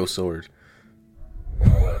 Fuck your sword.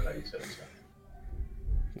 I'll let him know you said so.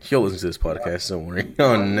 He'll listen to this podcast, don't worry.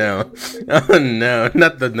 Oh no. Oh no.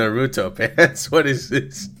 Not the Naruto pants. What is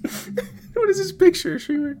this? What is this picture,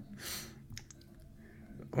 Streamer?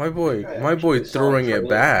 My boy throwing it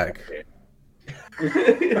back.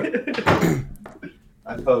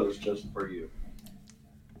 I posed just for you.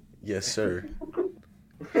 Yes, sir.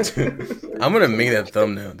 I'm gonna make that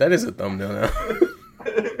thumbnail. That is a thumbnail now.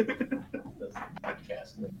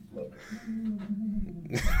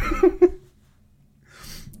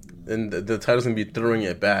 And the title's gonna be Throwing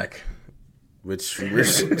It Back with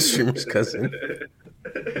Streamer's cousin.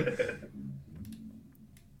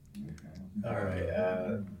 All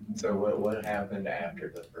right. So what happened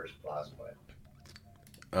after the first boss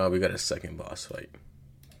fight? We got a second boss fight.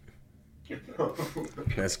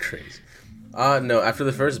 That's crazy. No, after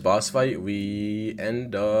the first boss fight, we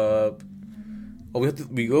end up. Oh,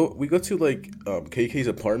 we go to like KK's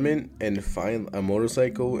apartment and find a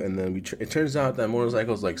motorcycle, and then it turns out that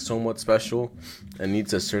motorcycle is like somewhat special and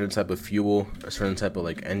needs a certain type of fuel, a certain type of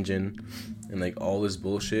like engine, and like all this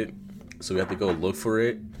bullshit. So we have to go look for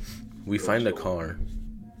it. We find a car.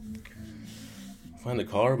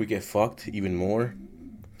 We get fucked even more.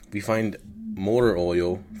 We find motor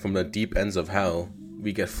oil from the deep ends of hell.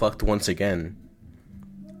 We get fucked once again.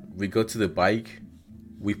 We go to the bike.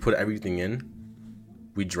 We put everything in.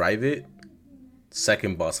 We drive it.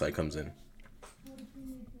 Second boss fight comes in.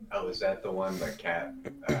 Oh, is that the one, the cat?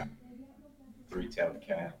 Three-tailed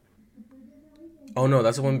cat? Oh no,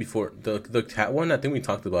 that's the one before. The cat one, I think we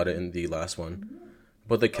talked about it in the last one.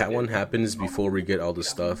 But the cat one happens before we get all the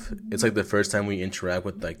stuff. It's like the first time we interact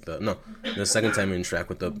with like the second time we interact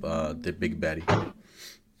with the big baddie.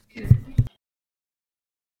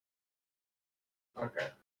 Okay.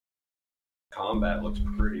 Combat looks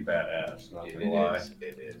pretty badass, not gonna lie.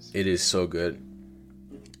 It is. It is so good.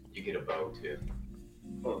 You get a bow too.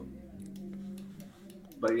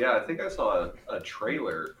 But yeah, I think I saw a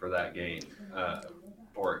trailer for that game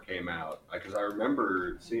before it came out. Because I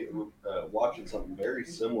remember watching something very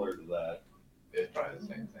similar to that. It's probably the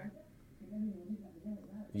same thing.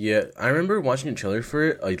 Yeah, I remember watching a trailer for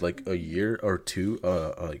it like a year or two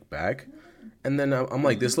like back. And then I'm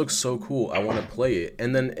like, this looks so cool. I want to play it.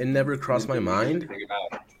 And then it never crossed my mind.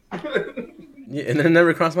 Yeah, and then it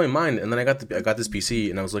never crossed my mind. And then I got this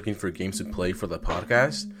PC and I was looking for games to play for the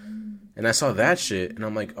podcast. And I saw that shit and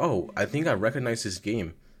I'm like, oh, I think I recognize this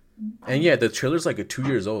game. And yeah, the trailer's like 2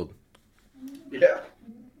 years old. Yeah.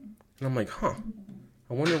 And I'm like, huh.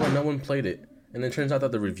 I wonder why no one played it. And then it turns out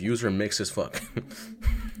that the reviews were mixed as fuck.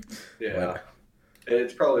 Yeah. Like,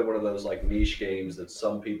 it's probably one of those like niche games that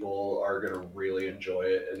some people are gonna really enjoy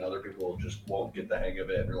it, and other people just won't get the hang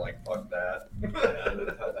of it, and they're like, "Fuck that."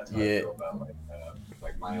 That's how I feel about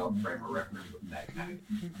like my own frame of reference with that kind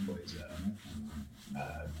of was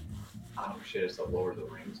oh shit, it's the Lord of the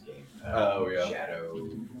Rings game. Oh yeah,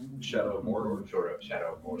 Shadow of Mordor.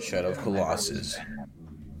 Shadow of Mordor. Shadow of Colossus.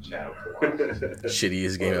 Shadow of Colossus.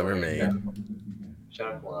 Shittiest game ever made.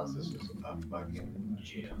 Shadow of Colossus is a fucking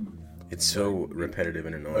gem. It's so repetitive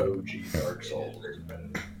and annoying. OG Dark Souls.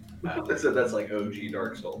 That's like OG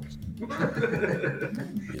Dark Souls.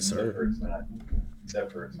 Yes, sir.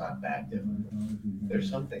 Except for it's not that difficult. There's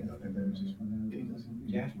something on it that's just ridiculous.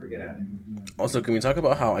 You have to forget out it. Also, can we talk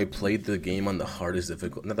about how I played the game on the hardest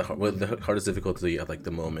difficulty? Not the hardest difficulty at like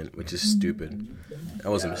the moment, which is stupid.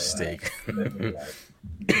 That was a mistake.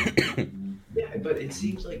 Yeah, but it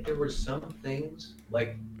seems like there were some things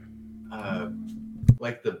like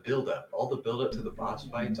the build-up, all the build-up to the boss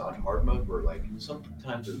fights on hard mode were like,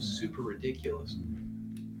 sometimes it was super ridiculous.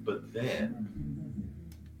 But then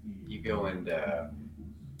you go and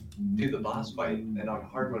do the boss fight, and on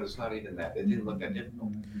hard mode it's not even that. It didn't look that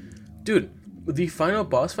difficult. Dude, the final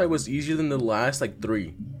boss fight was easier than the last like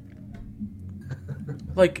 3.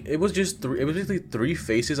 Like it was just 3. It was basically 3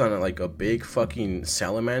 faces on like a big fucking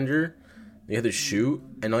salamander. You have to shoot,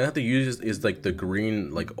 and all you have to use is like the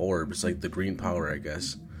green like orbs, like the green power, I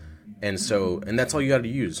guess. And that's all you got to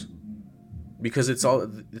use, because it's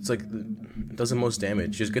like it does the most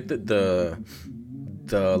damage. Just get the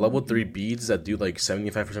level 3 beads that do like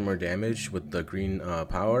 75% more damage with the green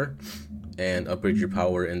power, and upgrade your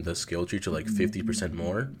power in the skill tree to like 50%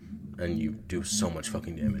 more, and you do so much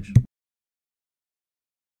fucking damage.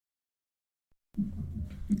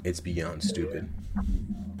 It's beyond stupid.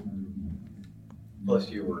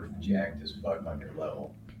 Plus, you were jacked as fuck on your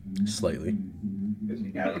level. Slightly.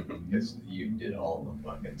 Because you did all the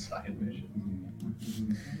fucking side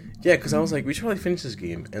missions. Yeah, because I was like, we should probably finish this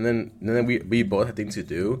game. And then we both had things to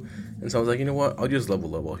do. And so I was like, you know what? I'll just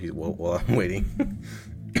level up while I'm waiting.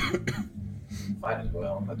 Might as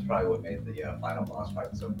well. That's probably what made the final boss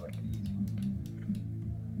fight so fucking easy.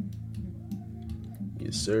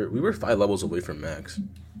 Yes, sir. We were 5 levels away from max.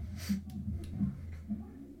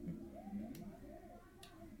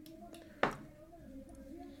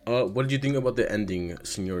 What did you think about the ending,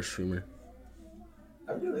 Senor Streamer?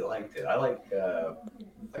 I really liked it.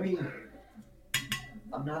 I mean,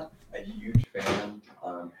 I'm not a huge fan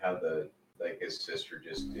on how his sister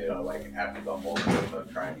just, like after the whole game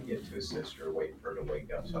of trying to get to his sister, waiting for her to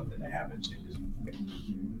wake up, something to happen, she just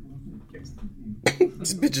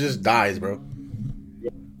This bitch just dies, bro.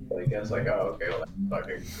 Like, I was like, oh, okay, well, that's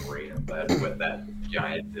fucking great. I'm glad with that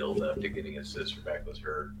giant build up to getting his sister back was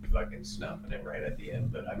her fucking snuffing it right at the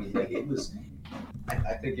end. But I mean, like, it was,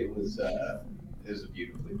 I think it was a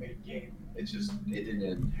beautifully made game. It's just, it didn't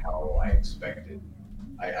end how I expected.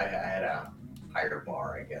 I had a higher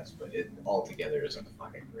bar, I guess, but it altogether is a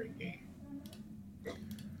fucking great game.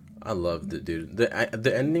 I loved it, dude.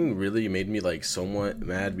 The ending really made me like somewhat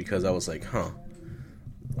mad because I was like, huh,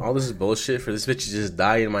 all this is bullshit for this bitch to just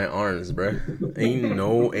die in my arms, bro. Ain't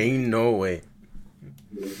no way.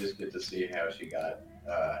 You just get to see how she got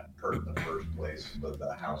hurt in the first place with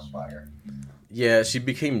the house fire. Yeah, she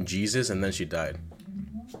became Jesus and then she died.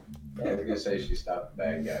 Yeah, I was gonna say she stopped the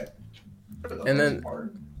bad guy for the And most then-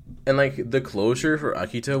 part. And like the closure for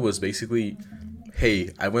Akita was basically,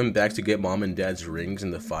 hey, I went back to get mom and dad's rings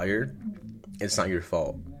in the fire. It's not your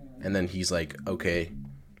fault. And then he's like, okay.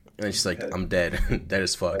 And then she's like, I'm dead. Dead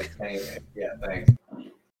as fuck. Thanks. Yeah, thanks.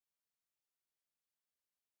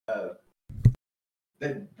 But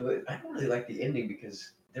I don't really like the ending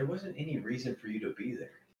because there wasn't any reason for you to be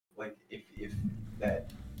there. Like if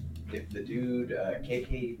the dude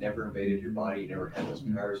KK never invaded your body, you never had those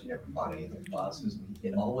powers, you never fought any of the bosses,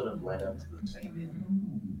 it all would have led up to the same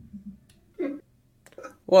ending.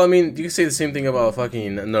 Well, I mean, you can say the same thing about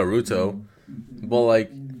fucking Naruto. But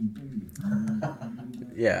like,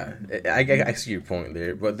 yeah, I see your point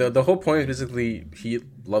there. But the whole point is basically he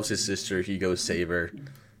loves his sister, he goes save her.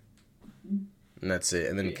 And that's it.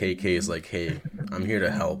 And then KK is like, hey, I'm here to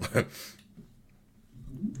help.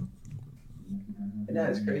 And that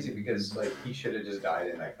is crazy because like he should have just died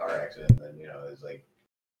in that car accident. And then it's like,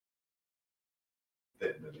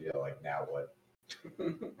 like now what?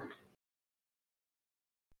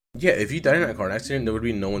 Yeah, if you died in a car accident, there would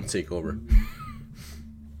be no one to take over.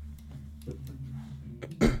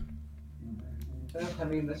 I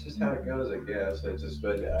mean, that's just how it goes, I guess. It's just,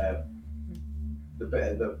 but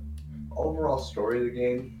the overall story of the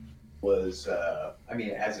game was, I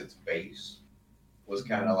mean, as its base was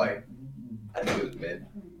kind of like, I think it was mid,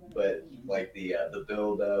 but like the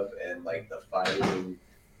build up and like the fighting,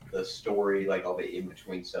 the story, like all the in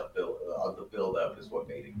between stuff, the build up is what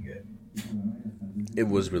made it good. It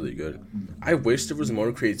was really good. I wish there was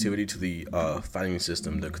more creativity to the fighting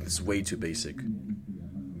system. It's way too basic.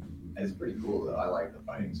 It's pretty cool though. I like the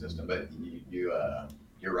fighting system, but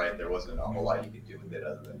you're right. There wasn't a whole lot you could do with it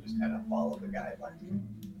other than just kind of follow the guidelines.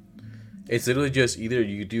 It's literally just either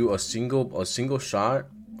you do a single shot,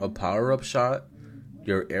 a power up shot,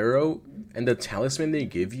 your arrow, and the talisman they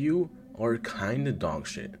give you are kind of dog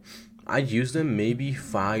shit. I used them maybe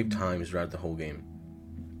 5 times throughout the whole game.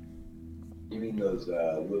 You mean those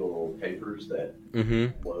little papers that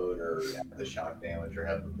float or have the shock damage or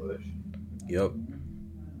have the push? Yep.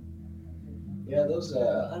 Yeah, those,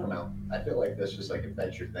 I don't know. I feel like that's just like if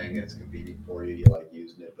that's your thing, it's convenient for you, you like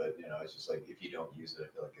using it, but it's just like if you don't use it, I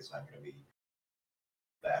feel like it's not going to be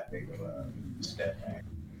that big of a step back.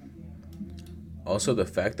 Also, the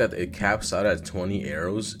fact that it caps out at 20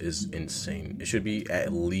 arrows is insane. It should be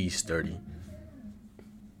at least 30.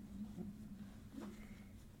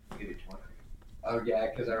 Maybe 20. Oh, yeah,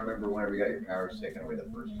 because I remember whenever you got your powers taken away the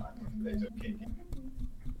first time, they took KK.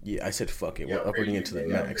 Yeah, I said fuck it. Yeah, We're uploading it to the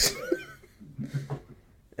max. Yeah.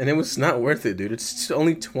 And it was not worth it, dude. It's just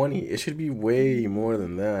only 20. It should be way more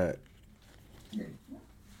than that.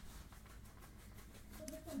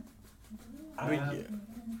 I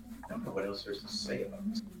don't know what else there's to say about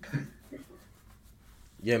this.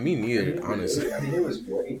 Yeah, me neither, honestly. I mean, it was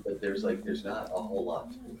great, but there's not a whole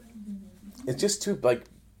lot to it. It's just too, like,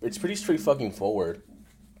 it's pretty straight fucking forward.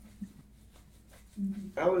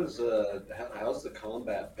 How's the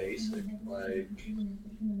combat basic? Like,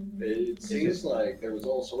 it seems like there was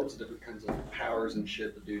all sorts of different kinds of powers and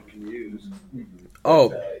shit the dude can use.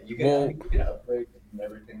 Oh, you can upgrade and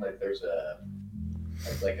everything. Like, there's a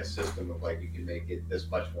system of like you can make it this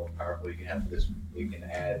much more powerful. You can have this. You can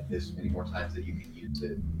add this many more times that you can use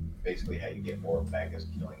it. Basically, how you get more back is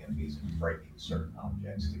killing enemies and breaking certain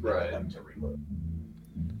objects to get them to reload.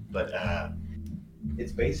 But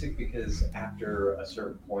it's basic because after a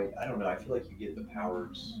certain point, I don't know. I feel like you get the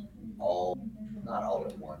powers not all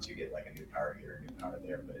at once. You get like a new power here, a new power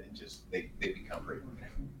there, but it just they become pretty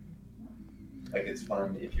quick. Like it's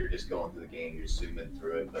fun if you're just going through the game, you're zooming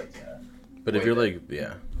through it, but if you're like,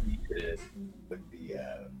 yeah, with the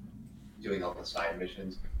doing all the side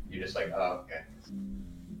missions, you're just like, oh, okay.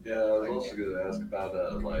 Yeah, I was also going to ask about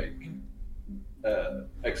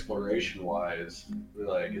exploration wise.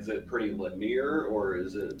 Like, is it pretty linear, or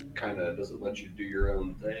is it does it let you do your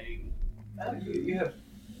own thing? You have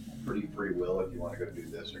pretty free will if you want to go do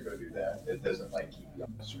this or go do that. It doesn't like keep you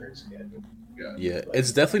on a strict schedule. Yeah, Like,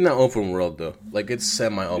 it's definitely not open world though. Like it's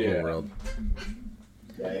semi-open world.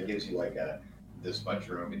 Yeah, it gives you like this much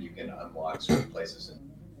room, and you can unlock certain places and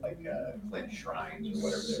like Clint shrines or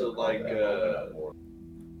whatever. So like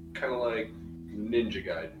kind of like Ninja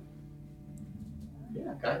Gaiden.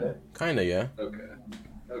 Yeah, kind of. Kinda, yeah.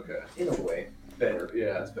 Okay. In a way, better.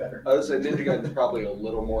 Yeah, it's better. I would say Ninja Gaiden is probably a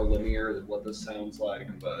little more linear than what this sounds like,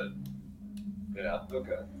 but yeah,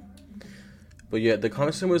 okay. But yeah, the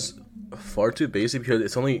combat system was far too basic because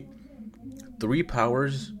it's only 3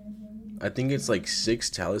 powers. I think it's like 6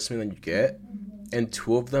 talisman that you get, and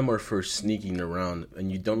 2 of them are for sneaking around, and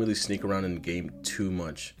you don't really sneak around in the game too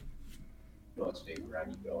much. You don't sneak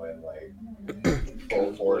around, you go in like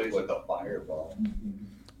full force with a fireball.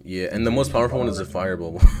 Yeah, and the most powerful one is a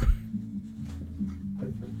fireball.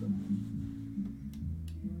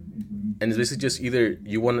 And it's basically just either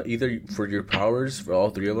for your powers, for all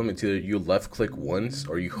 3 of them, it's either you left click once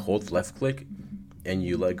or you hold left click and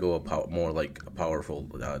you let go of more like a powerful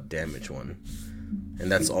damage one.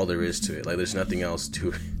 And that's all there is to it. Like there's nothing else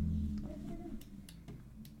to it.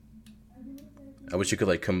 I wish you could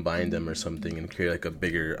like combine them or something and create like a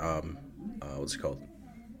bigger what's it called?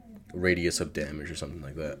 Radius of damage or something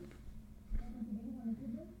like that.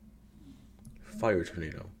 Fire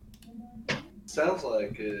tornado. Sounds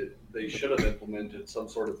like they should have implemented some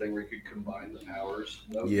sort of thing where you could combine the powers.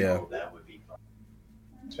 Yeah. That would be fun.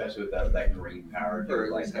 Especially with that green power. Or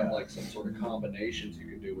at least have like some sort of combinations you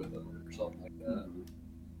can do with them or something like that.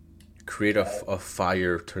 Create a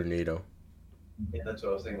fire tornado. Yeah, that's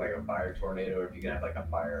what I was thinking, like a fire tornado, or if you can have like a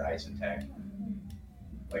fire ice attack.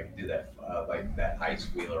 Like do that, like that ice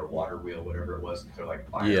wheel or water wheel, whatever it was, throw like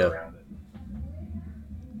fire around it.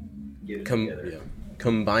 Get it together. Yeah.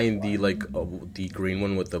 Combine the the green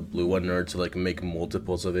one with the blue one in order to like make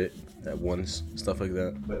multiples of it at once, stuff like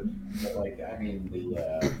that. But like I mean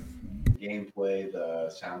the gameplay, the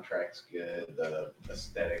soundtrack's good, the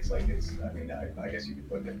aesthetics, like it's. I mean I guess you could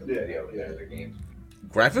look at the video of the game.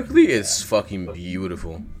 Graphically, it's fucking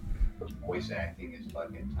beautiful. Voice acting is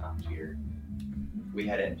fucking top tier. We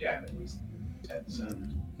had it in Japanese.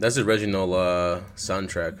 That's the original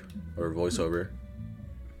soundtrack or voiceover.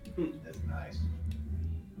 That's nice.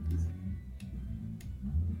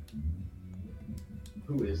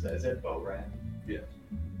 Who is that? Is that Bo Rat? Yeah.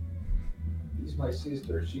 She's my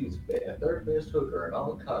sister. She's a third best hooker in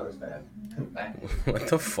all Kazakhstan. What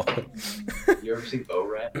the fuck? You ever seen Bo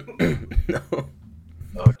Rat? No.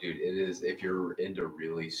 Oh, dude, it is. If you're into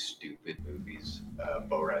really stupid movies,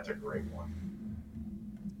 Bo Rat's a great one.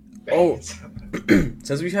 Oh,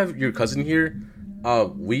 since we have your cousin here,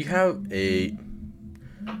 we have a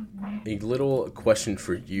little question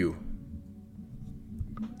for you.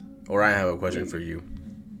 Or I have a question for you.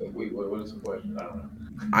 Wait, what is the question? I don't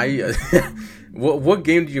know. What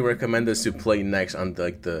game do you recommend us to play next on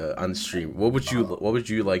on stream? What would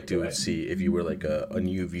you like to see if you were like a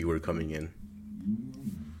new viewer coming in?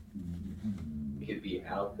 It could be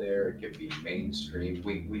out there. It could be mainstream.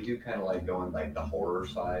 We do kind of like going like the horror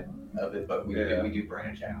side of it, but we do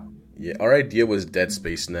branch out. Yeah, our idea was Dead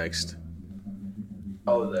Space next.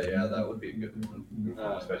 Oh, that would be a good one.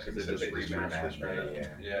 Especially because since they just they remastered it.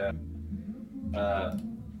 Yeah.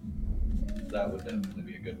 That would definitely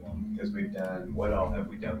be a good one. Because we've done, what all have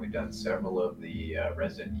we done? We've done several of the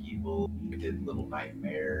Resident Evil. We did Little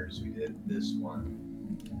Nightmares. We did this one.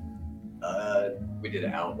 We did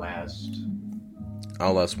Outlast.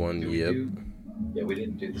 Outlast 1, yep. Yeah, we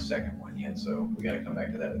didn't do the second one yet, so we got to come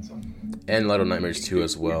back to that at some point. And Little Nightmares 2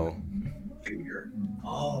 as well. Fear.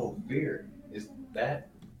 Oh, Fear. Is that...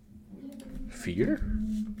 Fear?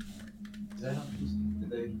 Is that on PC? Did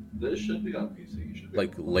they... This should be on PC. Should be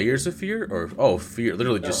like Layers of Fear? Or Fear.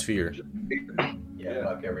 Literally just Fear. Just Fear. Yeah,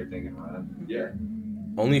 fuck everything and run. Yeah.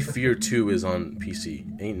 Only Fear 2 is on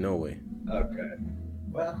PC. Ain't no way. Okay.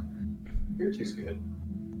 Well, Fear 2's good.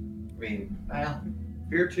 I mean, well...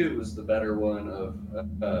 Fear 2 was the better one of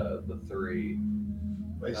the 3.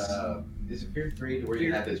 Is it Fear 3 where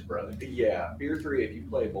you have his brother? Yeah, Fear 3, if you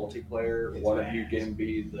play multiplayer, It's one bad. of you can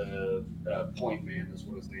be the point man, is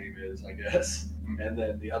what his name is, I guess. And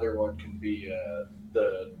then the other one can be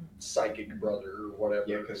the psychic brother or whatever.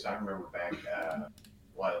 Yeah, because I remember back, it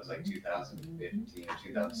was like 2015 or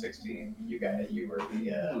 2016, you were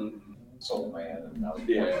the soul man, and I was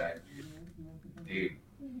the point man. Dude,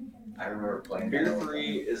 I remember playing Fear that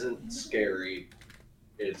 3 isn't scary.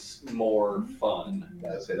 It's more fun.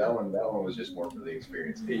 Yeah, so that one was just more for the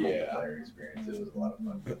experience, the multiplayer experience. It was a lot of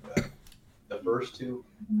fun. But the first two,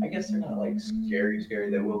 I guess they're not like scary.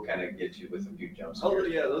 They will kind of get you with a few jumps. Oh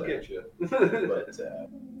yeah, they'll get you. But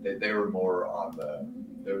they were more on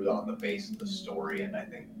the base of the story, and I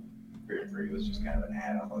think Fear 3 was just kind of an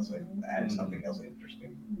add-on. It was like added something else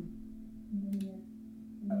interesting.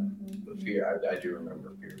 But Fear, I do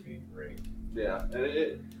remember Fear being great. Yeah,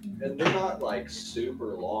 and they're not like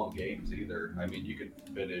super long games either. I mean, you could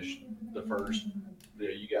finish the first.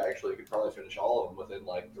 You actually could probably finish all of them within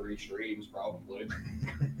like 3 streams, probably.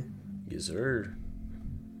 Yes, sir.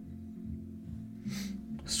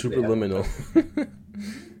 Superliminal.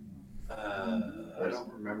 I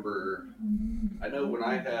don't remember. I know when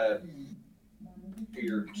I had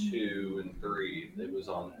Fear 2 and 3, it was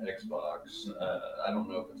on Xbox. I don't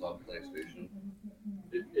know if it's on PlayStation.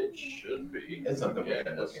 It should be. It's something we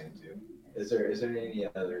can look into. Is there any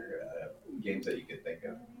other games that you could think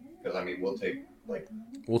of? Because I mean, we'll take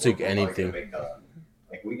anything.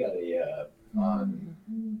 Like we got a on.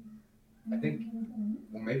 I think,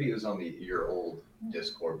 well, maybe it was on your old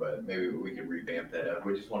Discord, but maybe we could revamp that up.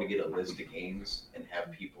 We just want to get a list of games and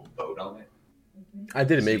have people vote on it. I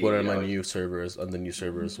did make one on my new servers, on the new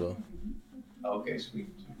server as well. Okay,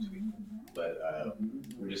 sweet. But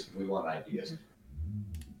we want ideas.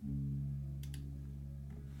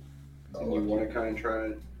 And you want to kind of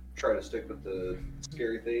try to stick with the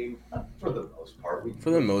scary theme? For the most part.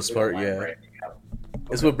 For the most part, yeah.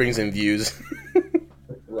 It's what brings in views.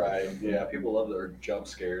 Right, yeah, people love their jump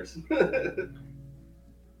scares. I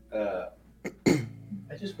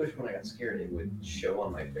just wish when I got scared it would show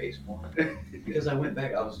on my face more. Because I went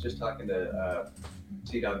back, I was just talking to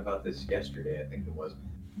C-Dog about this yesterday, I think it was.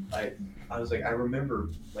 I was like, I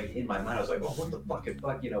remember, like, in my mind, I was like, well, what the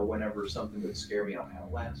fuck, you know, whenever something would scare me on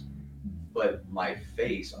Outlast. But my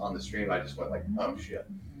face on the stream, I just went like, oh shit.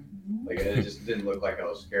 Like, it just didn't look like I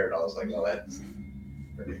was scared. I was like, oh, that's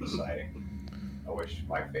pretty exciting. I wish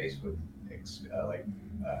my face would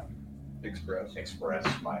express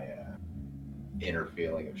my inner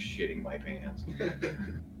feeling of shitting my pants.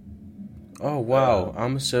 Oh wow,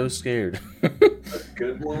 I'm so scared. A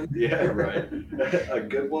good one, yeah, right. A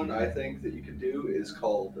good one I think that you could do is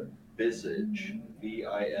called Visage,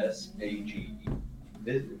 Visage.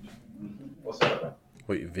 Visage. What's that about?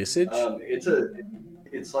 Wait, Visage?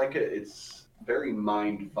 It's very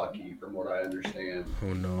mind fucky from what I understand.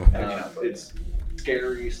 Oh no. It's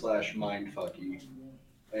scary / mind fucky,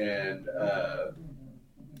 and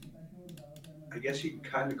I guess you can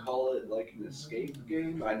kind of call it like an escape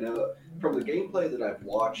game. I know from the gameplay that I've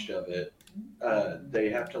watched of it, they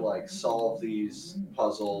have to like solve these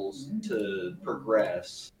puzzles to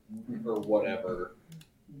progress or whatever.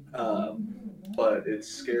 But it's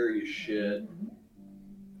scary as shit.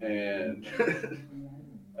 And have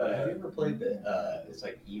you ever played the? It's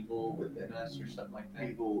like Evil Within Us or something like that.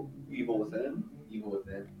 Evil Within. Evil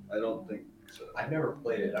Within. I don't think so. I've never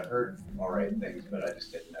played it. I've heard all right things, but I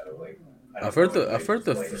just didn't know. Like, I've heard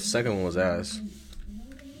the second one was ass.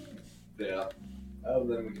 Yeah. Oh,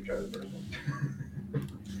 then we can try the first one.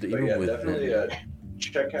 But yeah, definitely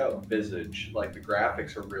check out Visage. Like the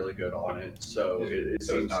graphics are really good on it, so it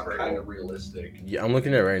seems kind of realistic. Yeah, I'm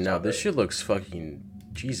looking at it right now. This shit looks fucking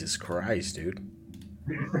Jesus Christ, dude.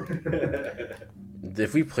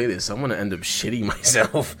 If we play this, I'm gonna end up shitting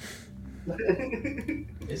myself.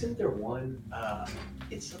 Isn't there one?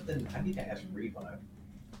 It's something I need to ask Revive.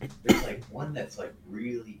 There's like one that's like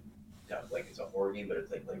really tough, like it's a horror game, but it's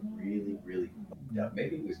like really fucked up.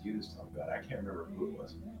 Maybe it was used on God. I can't remember who it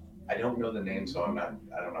was. I don't know the name, so I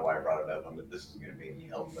don't know why I brought it up. This isn't gonna be any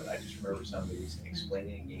help, but I just remember somebody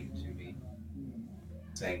explaining a game to me,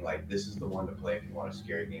 saying like, "This is the one to play if you want a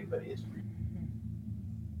scary game," but it's really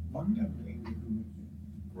fucked up game,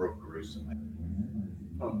 real gruesome.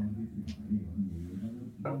 Oh.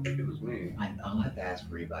 I don't think it was me. I'll have to ask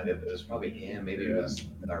Revive. It was probably him. Maybe it was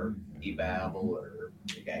our E-Babble or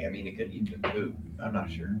the guy. I mean, it could even been who. I'm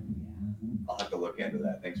not sure. I'll have to look into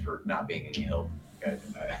that. Thanks for not being any help, guys.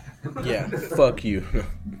 Yeah, fuck you.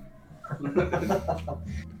 Yeah.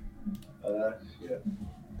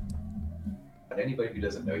 But anybody who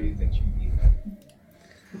doesn't know you thinks you need that.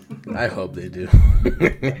 I hope they do.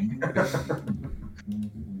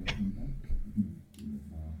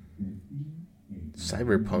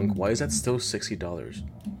 Cyberpunk, why is that still $60?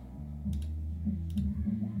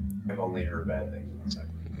 I've only heard bad things about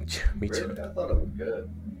Cyberpunk. Yeah, me too. Really? I thought it was good.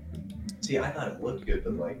 See, I thought it looked good,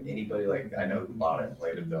 but like anybody like I know who bought it and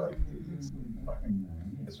played it, they're like,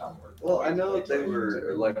 it's not worth it. Well, I know that they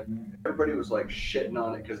were like, everybody was like shitting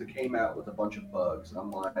on it because it came out with a bunch of bugs. And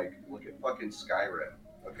I'm like, look at fucking Skyrim,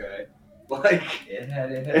 okay? Like it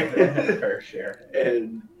had a fair share,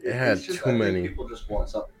 and it had just, too many. People just want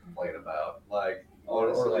something to complain about, like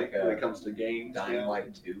honestly, or like when it comes to games. Dying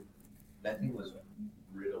Light 2. That thing was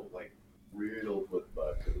riddled, like riddled with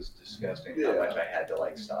bugs. It was disgusting Yeah. how much I had to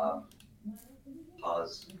like stop,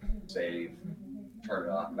 pause, save, turn it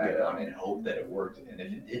off, back on, and hope that it worked. And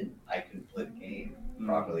if it didn't, I couldn't play the game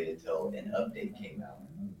properly until an update came out,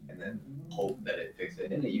 and then hope that it fixed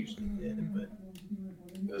it. And it usually did, but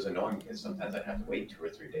it was annoying because sometimes I'd have to wait 2 or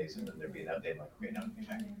 3 days, and then there'd be an update. Like, okay, now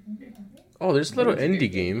get back. Oh, there's a little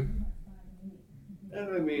indie game.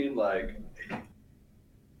 And I mean, like,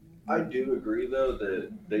 I do agree though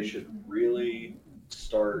that they should really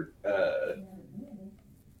start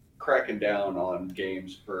cracking down on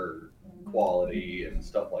games for quality and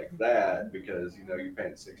stuff like that, because you know you're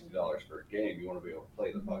paying $60 for a game, you want to be able to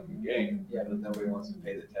play the fucking game. Yeah, but nobody wants to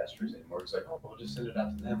pay the testers anymore. It's like, oh, we'll just send it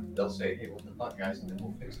out to them. They'll say, hey, what the fuck, guys, and then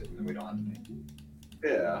we'll fix it, and then we don't have to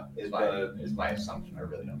pay. Yeah, Is my assumption. I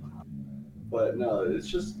really don't know. but no, it's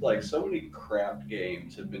just like so many crap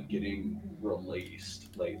games have been getting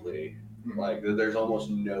released lately. Like there's almost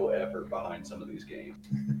no effort behind some of these games.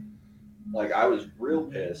 Like I was real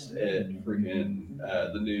pissed at freaking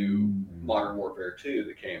the new Modern Warfare 2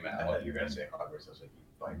 that came I out. thought you were gonna say Hogwarts. I was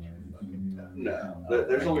like, you fucking No,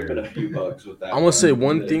 there's only been a few bugs with that. I'm gonna say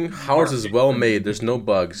one thing: Howard's is well made. There's no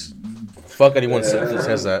bugs. Fuck anyone that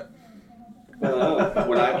says that.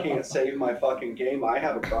 When I can't save my fucking game, I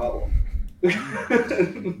have a problem.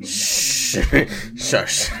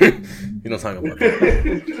 Shush. You don't talk about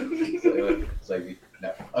that. It's like,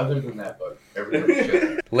 no, other than that bug, everybody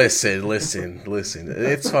should. Listen.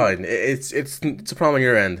 It's fine. It's a problem on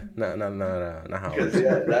your end. Not Howard. Because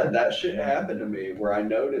yeah, that shit happened to me where I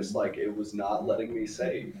noticed like it was not letting me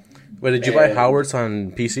save. Wait, did you buy Howard's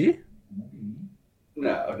on PC?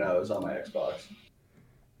 No, it was on my Xbox.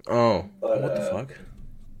 Oh, But, what the fuck?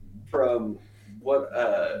 From what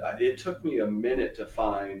it took me a minute to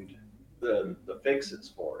find the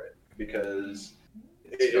fixes for it because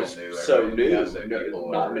it's so new.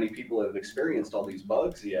 Not many people have experienced all these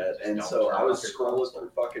bugs yet, and so I was scrolling through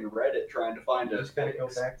fucking Reddit trying to find You a just gotta go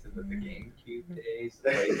fix. back to the GameCube days, the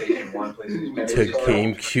PlayStation 1, PlayStation 2. To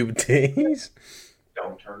GameCube days?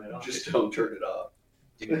 Don't turn it off. Just don't turn it off.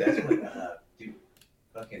 Dude, that's what,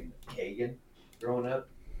 fucking Kagan, growing up,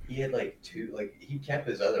 he had like he kept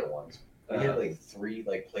his other ones. He had like 3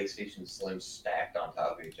 like PlayStation Slims stacked on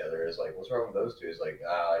top of each other. It's like, what's wrong with those two? It's like,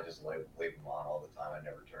 I just leave them on all the time. I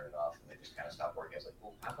never turn it off, and they just kind of stopped working. I was like,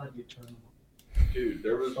 well, how about you turn them off? Dude,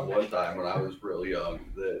 there was one time when I was real young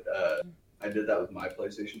that I did that with my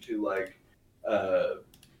PlayStation 2. Like,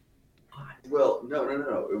 well,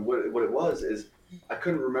 no. What it was is I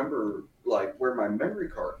couldn't remember like where my memory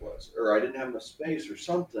card was, or I didn't have enough space or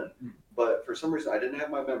something. But for some reason, I didn't have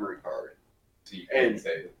my memory card. So you can't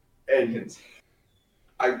save it. And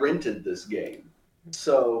I rented this game,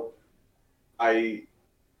 so I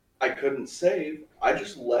couldn't save. I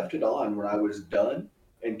just left it on when I was done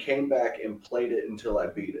and came back and played it until I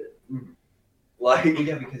beat it. Like,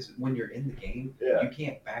 yeah, because when you're in the game, Yeah. you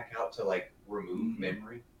can't back out to like remove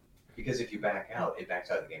memory, because if you back out, it backs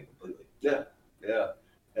out of the game completely. yeah.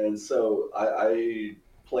 And so I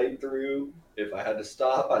played through. If I had to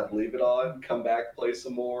stop, I'd leave it on, come back, play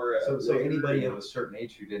some more. So anybody of a certain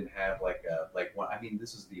age who didn't have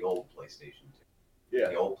this is the old PlayStation 2. Yeah.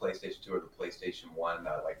 The old PlayStation 2 or the PlayStation 1,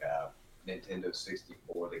 Nintendo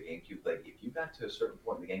 64, the GameCube. Like, if you got to a certain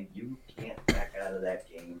point in the game, you can't back out of that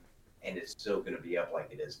game, and it's still going to be up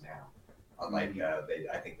like it is now. Unlike,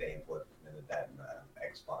 I think they implemented that in the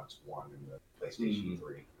Xbox One and the PlayStation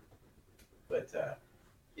 3. But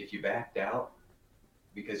if you backed out,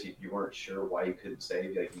 because you weren't sure why you couldn't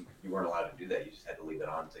save, like you weren't allowed to do that. You just had to leave it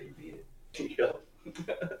on until you beat it.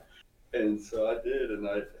 Yeah. And so I did, and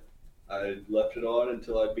I left it on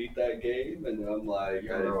until I beat that game, and I'm like, You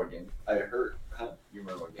remember what game? I hurt. Huh? You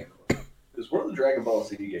remember what game it was? It was one of the Dragon Ball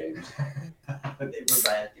Z games. They were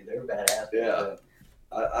bad, dude. They were badass. Yeah.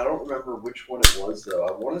 I don't remember which one it was though.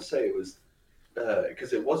 I want to say it was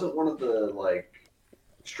because it wasn't one of the like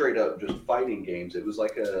straight up just fighting games. It was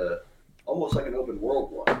like almost like an open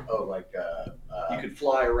world one. Oh, like You could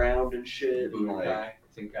fly around and shit. And like,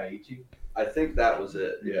 Tenkaichi. I think that was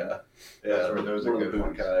it. Yeah. Those are one of good the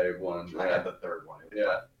ones. Bunkai ones. I had the third one.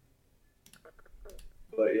 Yeah.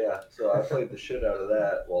 But yeah, so I played the shit out of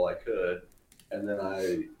that while I could, and then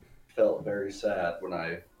I felt very sad when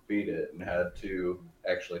I beat it and had to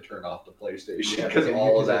actually turn off the PlayStation because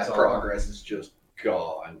all of that progress is just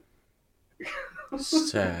gone.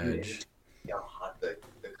 Sad. How hot the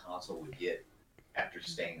console would get after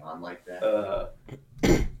staying on like that.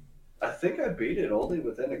 I think I beat it only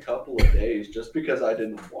within a couple of days just because I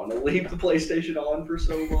didn't want to leave the PlayStation on for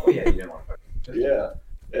so long. Yeah, you didn't want to. Yeah.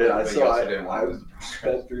 And Yeah, I but you also saw didn't want I to was lose the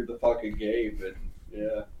sped through the fucking game, and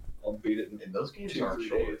yeah, I'll beat it in And those games 2-3 aren't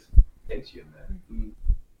short. days. takes you in there.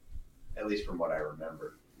 At least from what I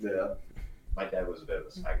remember. Yeah. My dad was a bit of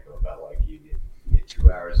a psycho about like you get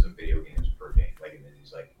 2 hours of video games per day. Like, and then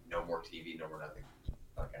he's like, no more TV, no more nothing.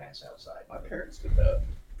 Fucking ass outside. My parents did that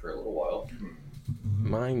for a little while.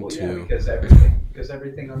 Mine Well, too. yeah, because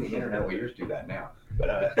everything on the internet, well, yours do that now.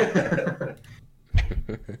 But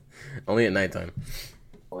Only at nighttime.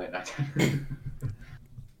 only at night.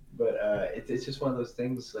 But it's just one of those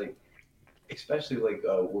things, like, especially like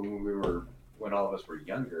when all of us were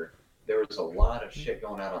younger, there was a lot of shit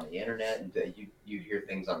going out on the internet, and you'd hear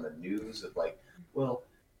things on the news of like, well,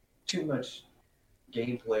 too much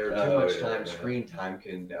gameplay or too much screen time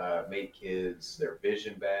can make kids, their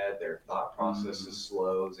vision bad, their thought process is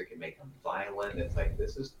slow, it can make them violent. It's like,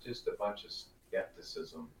 this is just a bunch of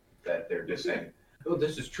skepticism that they're just saying, oh,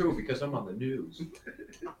 this is true because I'm on the news.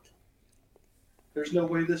 There's no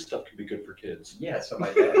way this stuff can be good for kids. Yeah, so my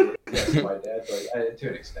dad's like, to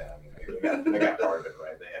an extent, I mean, I got part of it,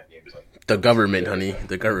 right? They have games like The government, honey.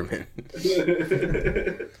 The government.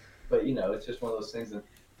 But, you know, it's just one of those things, and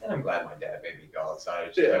I'm glad my dad made me go outside.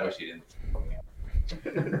 It's just, I wish he didn't.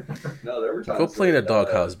 No, there were times. Go play in a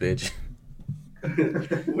doghouse, bitch.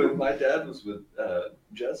 When my dad was with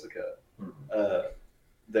Jessica,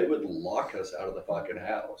 they would lock us out of the fucking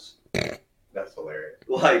house. That's hilarious.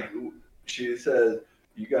 Like, she says,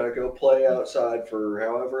 you gotta go play outside for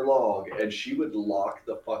however long, and she would lock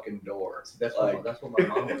the fucking door. That's what my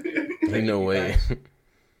mom would do. Ain't no way.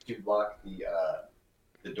 She'd lock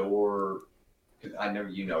the door. Cause I know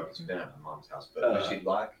you know because you've been at my mom's house, but she'd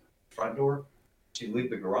lock the front door. She'd leave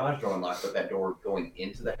the garage door unlocked, but that door going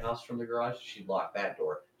into the house from the garage, she'd lock that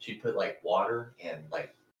door. She'd put like water and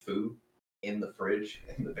like food in the fridge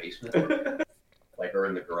in the basement, like, or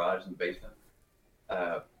in the garage in the basement.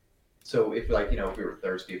 So if, like, you know, if we were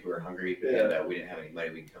thirsty, if we were hungry, and we didn't have any money,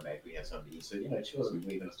 we can come back, we had something to eat. So, you know, she wasn't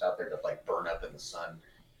leaving us out there to like burn up in the sun.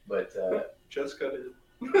 But Jessica did.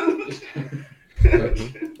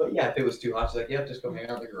 But yeah, if it was too hot, she's like, yeah, just go hang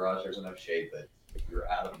out in the garage. There's enough shade, but if you're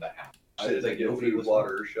out of the house, I didn't like, get nobody food, was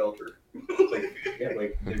water, or shelter. Like, yeah,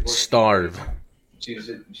 like Starve.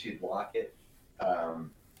 She'd lock it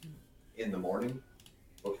in the morning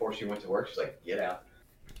before she went to work. She's like, get out,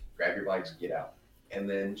 grab your bikes, get out. And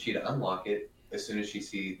then she'd unlock it as soon as she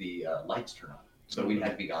see the lights turn on. So we'd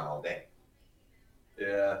have to be gone all day.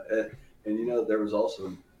 Yeah, and you know, there was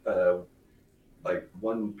also like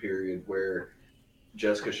one period where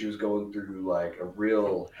Jessica, she was going through like a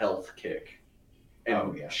real health kick,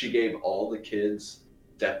 and she gave all the kids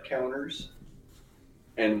step counters,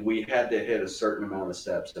 and we had to hit a certain amount of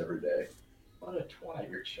steps every day. What a twat,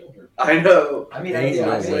 your children. I know. I mean,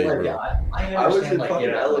 I was in fucking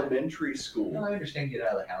elementary school. No, I understand. Get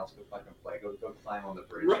out of the house, go fucking play, go climb on the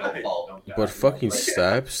bridge, Right. don't fall, don't die. But fucking Like,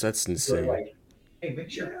 steps? That's so insane. like, hey,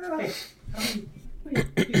 make sure. Hey, how many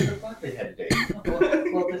pieces of fuck they had today?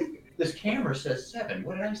 Well, this camera says 7.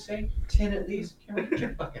 What did I say? 10 at least. Camera, get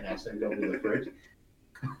your fucking ass and go to the fridge.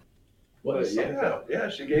 What a psycho. Yeah,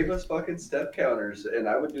 she gave us fucking step counters, and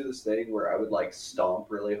I would do this thing where I would like stomp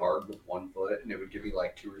really hard with one foot, and it would give me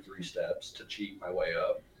like 2 or 3 steps to cheat my way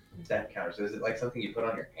up. Step counters. Is it like something you put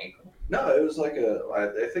on your ankle? No, it was like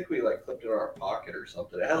I think we like clipped it in our pocket or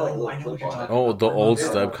something. It had like a I little know what clip you're on it. talking Oh, the old Yeah.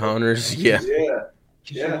 step counters? Yeah. Yeah.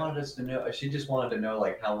 She wanted us to know. She just wanted to know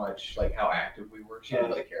like how much, like how active we were. She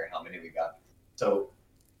didn't really care how many we got. So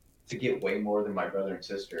to get way more than my brother and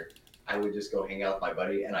sister, I would just go hang out with my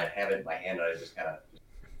buddy, and I'd have it in my hand, and I'd just kind of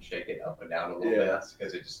shake it up and down a little bit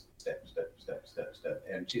because it just step.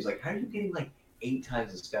 And she's like, "How are you getting like 8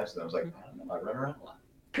 times the steps?" And I was like, "I don't know. I run around a lot."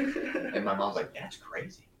 And my mom's like, "That's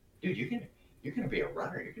crazy, dude. You're gonna be a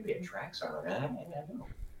runner. You're gonna be a track star." And I know.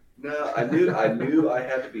 No, I knew I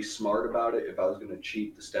had to be smart about it if I was going to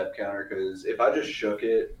cheat the step counter, because if I just shook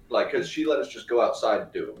it, like, because she let us just go outside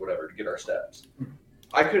and do it, whatever, to get our steps.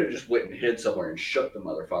 I could have just went and hid somewhere and shook the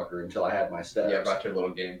motherfucker until I had my steps. Yeah, brought your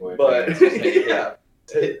little Game Boy. But yeah,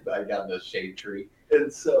 I got the shade tree.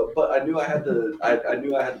 and so, but I knew I had to. I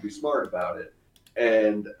knew I had to be smart about it,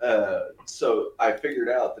 and so I figured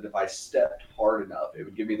out that if I stepped hard enough, it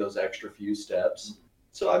would give me those extra few steps.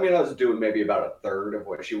 So I mean, I was doing maybe about a third of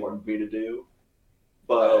what she wanted me to do,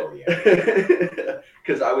 but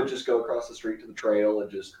because I would just go across the street to the trail and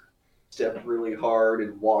just step really hard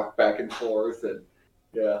and walk back and forth, and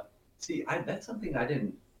yeah. See, that's something I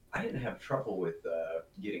didn't have trouble with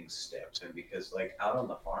getting steps in, because like out on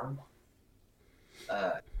the farm.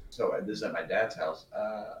 So this is at my dad's house.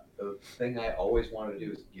 The thing I always wanted to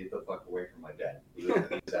do is get the fuck away from my dad. He's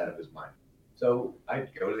out of his mind. So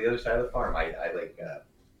I'd go to the other side of the farm. I like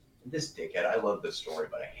this dickhead. I love this story,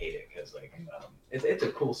 but I hate it because like it's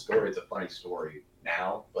a cool story. It's a funny story.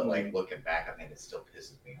 now, but like looking back, I mean, it still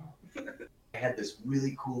pisses me off. I had this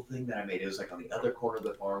really cool thing that I made. It was like on the other corner of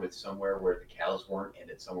the farm. It's somewhere where the cows weren't, and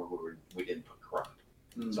it's somewhere where we didn't put crop.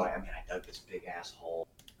 So I dug this big ass hole.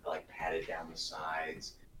 I like patted down the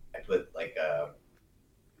sides. I put like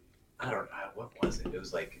I don't know what was it. It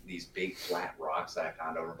was like these big flat rocks that I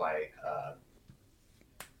found over by.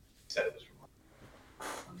 Said it was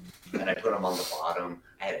and I put them on the bottom.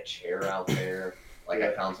 I had a chair out there. Like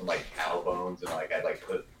I found some like cow bones and like I like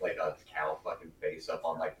put like a cow fucking face up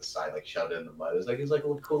on like the side, like shoved it in the mud. It was like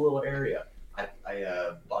a cool little area. I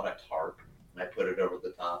bought a tarp and I put it over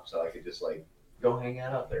the top so I could just like go hang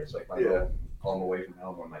out there. It's like my little home away from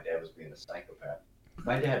home when my dad was being a psychopath.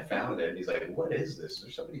 My dad found it and he's like, "What is this? Is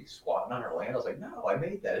there somebody squatting on our land?" I was like, "No, I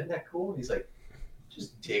made that. Isn't that cool?" And he's like,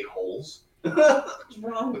 "Just dig holes." What's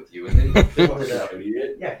wrong with you? And then he filled it up.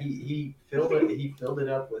 Yeah, he filled it. He filled it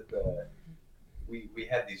up with. We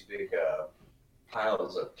had these big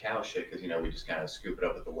piles of cow shit because we just kind of scoop it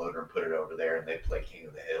up with the loader and put it over there, and they play King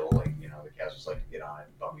of the Hill. Like the cows just like to get on it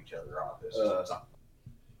and bump each other off.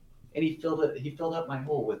 And he filled it. He filled up my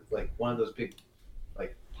hole with like one of those big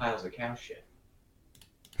like piles of cow shit.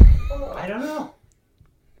 I don't know.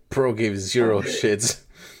 Pro gave zero shits.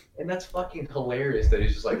 And that's fucking hilarious that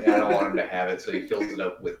he's just like, I don't want him to have it, so he fills it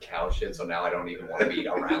up with cow shit, so now I don't even want to be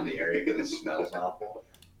around the area because it smells awful.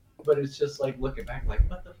 But it's just like, looking back, like,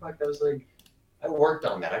 what the fuck? That was like, I worked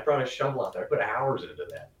on that. I brought a shovel out there. I put hours into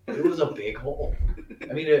that. It was a big hole.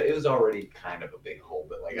 I mean, it was already kind of a big hole,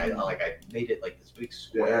 but like, I made it like this big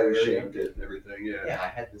square. Yeah, shaped it and everything, yeah. Yeah, I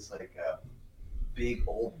had this like big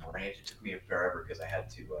old branch. It took me forever because I had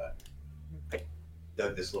to, I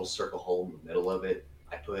dug this little circle hole in the middle of it.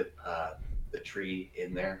 I put the tree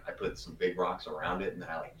in there. I put some big rocks around it, and then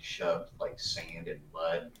I like shoved like sand and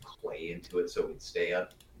mud, and clay into it so it would stay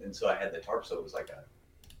up. And so I had the tarp, so it was like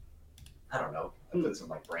I don't know. I put some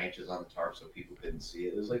like branches on the tarp so people couldn't see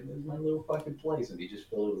it. It was like this is my little fucking place, and he just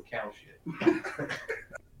filled it with cow shit.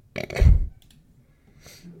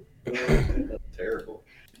 That's terrible.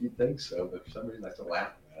 You'd think so, but for some reason I still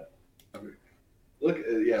laugh at it. I mean,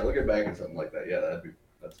 looking back at something like that,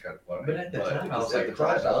 that's kind of funny. But at the time, I was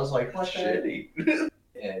like, what shitty.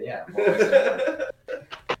 Yeah.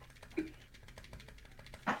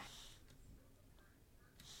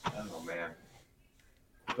 Oh man.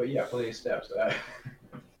 But yeah, plenty of steps. But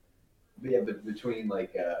yeah, but between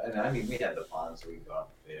like, and I mean, we had the pond so we could go out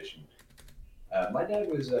and fish. And my dad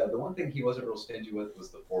was the one thing he wasn't real stingy with was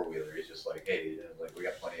the 4-wheeler. He's just like, hey, like we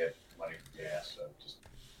got plenty of money for gas, so just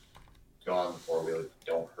go on the 4-wheeler.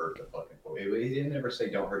 Don't hurt the fucking 4-wheeler. He didn't ever say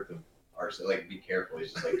don't hurt the RC. Like be careful.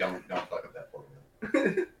 He's just like don't fuck up that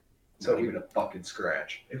 4-wheeler. So even a fucking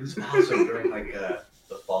scratch. It was awesome during like the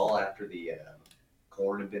fall after the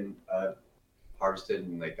corn had been harvested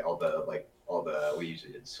and like all the we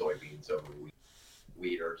usually did soybeans over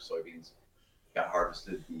wheat or soybeans got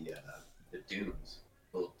harvested. The dunes,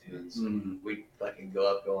 little dunes. Mm-hmm. We'd fucking go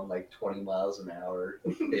up going like 20 miles an hour,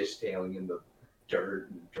 fishtailing in the dirt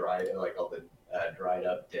and like all the dried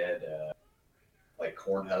up dead like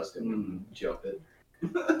corn husk and jump it.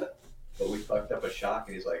 But we fucked up a shock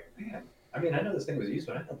and he's like, man, I mean, I know this thing was used,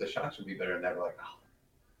 but I thought the shocks would be better than that. We're like, oh.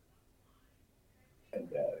 And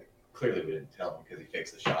clearly we didn't tell him because he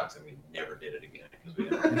fixed the shocks and we never did it again because we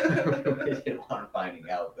didn't want him finding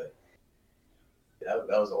out. But that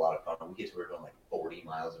was a lot of fun. We were going like 40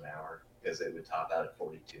 miles an hour because it would top out at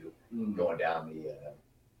 42 going down the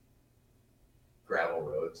gravel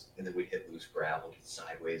roads, and then we'd hit loose gravel, get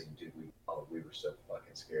sideways, and dude, we were so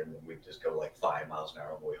fucking scared. And then we'd just go like 5 miles an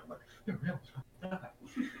hour on the way home, like,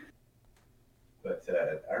 but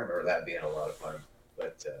I remember that being a lot of fun.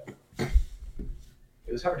 But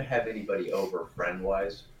it was hard to have anybody over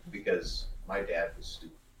friend-wise because my dad was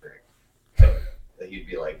stupid strict. So he'd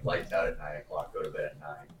be like lights out at 9 o'clock, go to bed at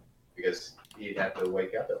 9, because he'd have to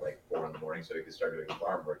wake up at like 4 in the morning so he could start doing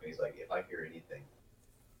farm work. And he's like, if I hear anything,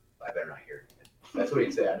 I better not hear anything. That's what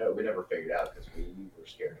he'd say. I know we never figured out because we were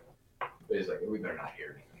scared of him. But he's like, we better not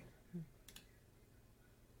hear anything. I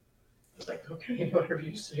was like, okay, whatever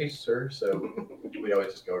you say, sir. So we'd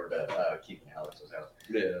always just go over to Keith and Alex's house.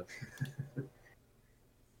 Yeah.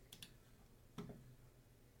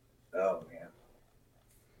 Oh man.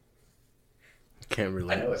 Can't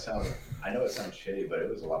relate. I know it sounds shitty, but it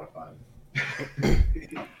was a lot of fun.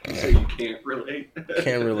 So you can't relate?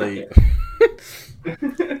 Can't relate.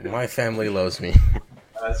 My family loves me.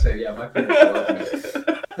 I'd say, yeah, my family loves me.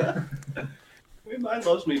 I mean, mine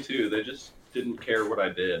loves me too. They just didn't care what I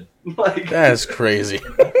did. Like That's crazy.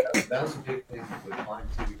 That was a big thing with mine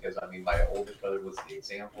too, because I mean, my oldest brother was the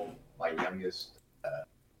example. My youngest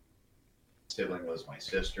sibling was my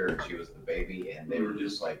sister, and she was the baby, and they were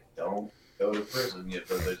just like, "Don't go to prison." You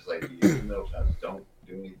know, they're just like, "Don't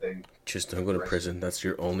do anything." Just don't go to prison. That's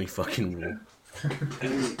your only fucking rule.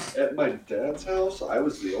 And at my dad's house, I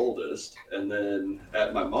was the oldest, and then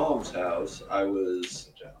at my mom's house, I was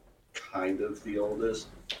kind of the oldest.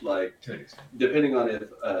 Like, depending on if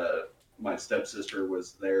my stepsister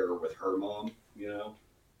was there with her mom, you know.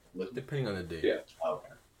 Depending on the day. Yeah.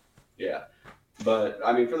 Okay. Yeah. But,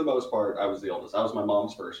 I mean, for the most part, I was the oldest. I was my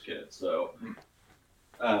mom's first kid, so...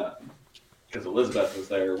 Because Elizabeth was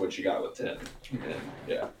there when she got with 10. And,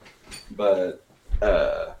 yeah. But,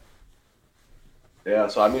 yeah,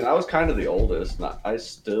 so, I mean, I was kind of the oldest. I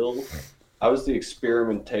was the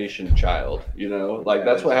experimentation child, you know? Like,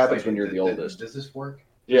 that's what happens when you're the oldest. Does this work?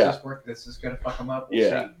 Yeah. Does this work? This is going to fuck them up? We'll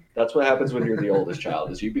Yeah. see. That's what happens when you're the oldest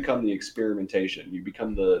child, is you become the experimentation. You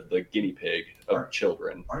become the guinea pig of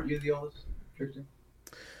children. Aren't you the oldest, Tristan?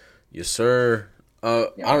 Yes, sir. I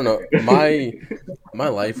don't know. My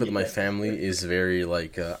life with my family is very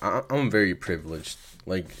like I'm very privileged.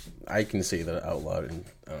 Like I can say that out loud, and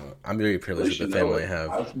I'm very privileged with the family I have.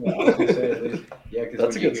 I was gonna say at least, yeah, because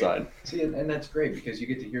That's a good sign. See, and that's great because you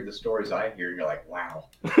get to hear the stories I hear, and you're like, wow.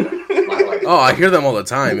 Oh, I hear them all the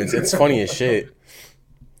time. It's funny as shit.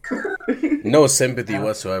 No sympathy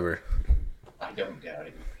whatsoever. I don't doubt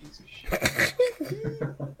it, you piece of shit.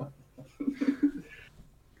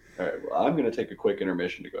 All right, well, I'm going to take a quick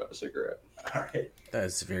intermission to go have a cigarette. All right.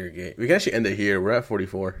 That's very gay. We can actually end it here. We're at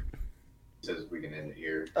 44. He says we can end it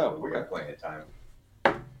here. Oh, we got plenty of time.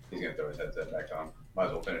 He's going to throw his headset back on. Might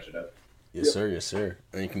as well finish it up. Yes, Yep. sir. Yes, sir.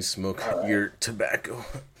 And you can smoke All right. your tobacco.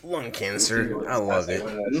 Lung cancer. I love it.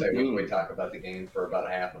 What did I say? We talk about the game for about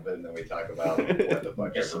half of it, and then we talk about what the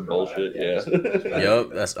fuck Just ever some for about bullshit, half. yeah. Yep,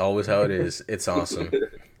 that's always how it is. It's awesome.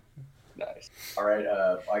 Nice. All right.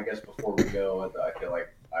 I guess before we go, I feel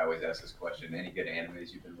like I always ask this question: any good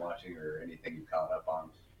animes you've been watching, or anything you caught up on?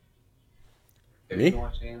 Have Me? you been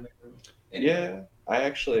watching anime? Yeah, I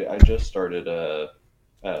just started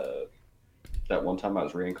that one time I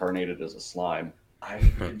was reincarnated as a slime.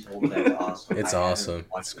 I've been told that's awesome. It's I haven't awesome.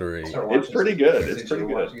 watched It's it. great. I'll start It's watching pretty it. good. It's Since pretty you're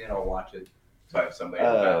good. watching it, I'll watch it. So I have somebody to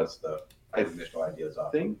bounce the initial ideas I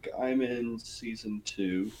off. think I'm in season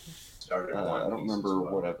 2. Started I One don't Piece as remember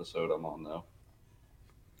well. what episode I'm on though.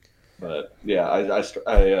 But yeah,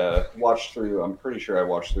 I watched through. I'm pretty sure I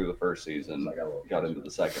watched through the first season. So I got a little Got into the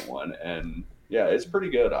second one, and yeah, it's pretty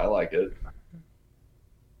good. I like it.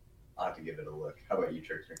 I'll have to give it a look. How about you,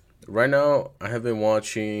 Trickster? Right now, I have been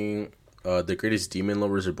watching The Greatest Demon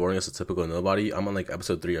Lovers Are Boring as a Typical Nobody. I'm on like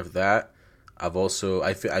episode 3 of that. I've also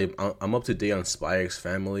I'm up to date on Spy X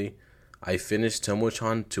Family. I finished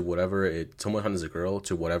Tomo-chan to whatever Tomo-chan is a girl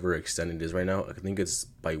to whatever extent it is right now. I think it's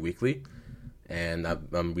bi-weekly. And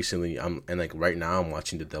right now I'm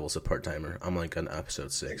watching The Devil's a Part-Timer. I'm like on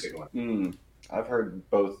episode 6. Good one. I've heard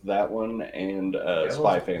both that one and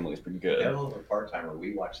Spy Family is pretty good. Devil's a Part-Timer.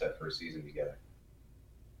 We watched that first season together.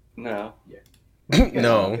 No.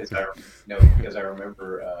 No. Because I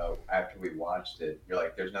remember after we watched it, you're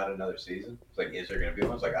like, "There's not another season." It's like, "Is there going to be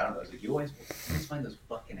one?" I was like, "I don't know." It's like, "You always find those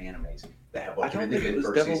fucking animes that have I like don't really think it good was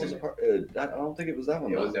first Devil's season." I don't think it was that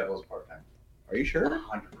one. It Though. was Devil's Part-Timer. Are you sure? 100%.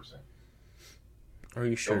 Are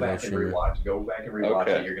you sure? Go back and rewatch. Go back and rewatch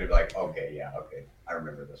it. You're gonna be like, "Okay, yeah, okay, I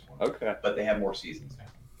remember this one." Okay. But they have more seasons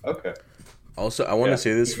now. Okay. Also, I want to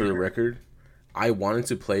say this for the record. I wanted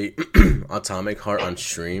to play Atomic Heart on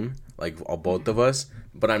stream, like both of us,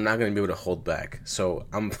 but I'm not going to be able to hold back. So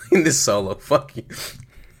I'm playing this solo. Fuck you.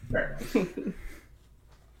 Fair enough.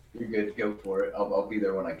 You're good. Go for it. I'll be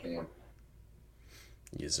there when I can.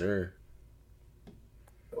 Yes, sir.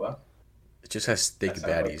 Well, It just has thick That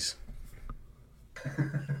sounds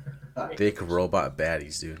baddies. I- Thick robot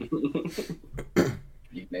baddies, dude.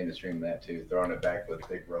 You can name the stream that too. Throwing it back with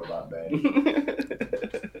big robot bag.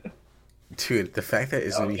 Dude, the fact that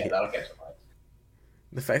it's gonna be That'll catch a light.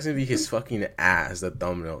 the fact it's gonna be his fucking ass, the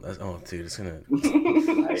thumbnail. That's dude, it's gonna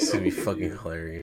be fucking hilarious.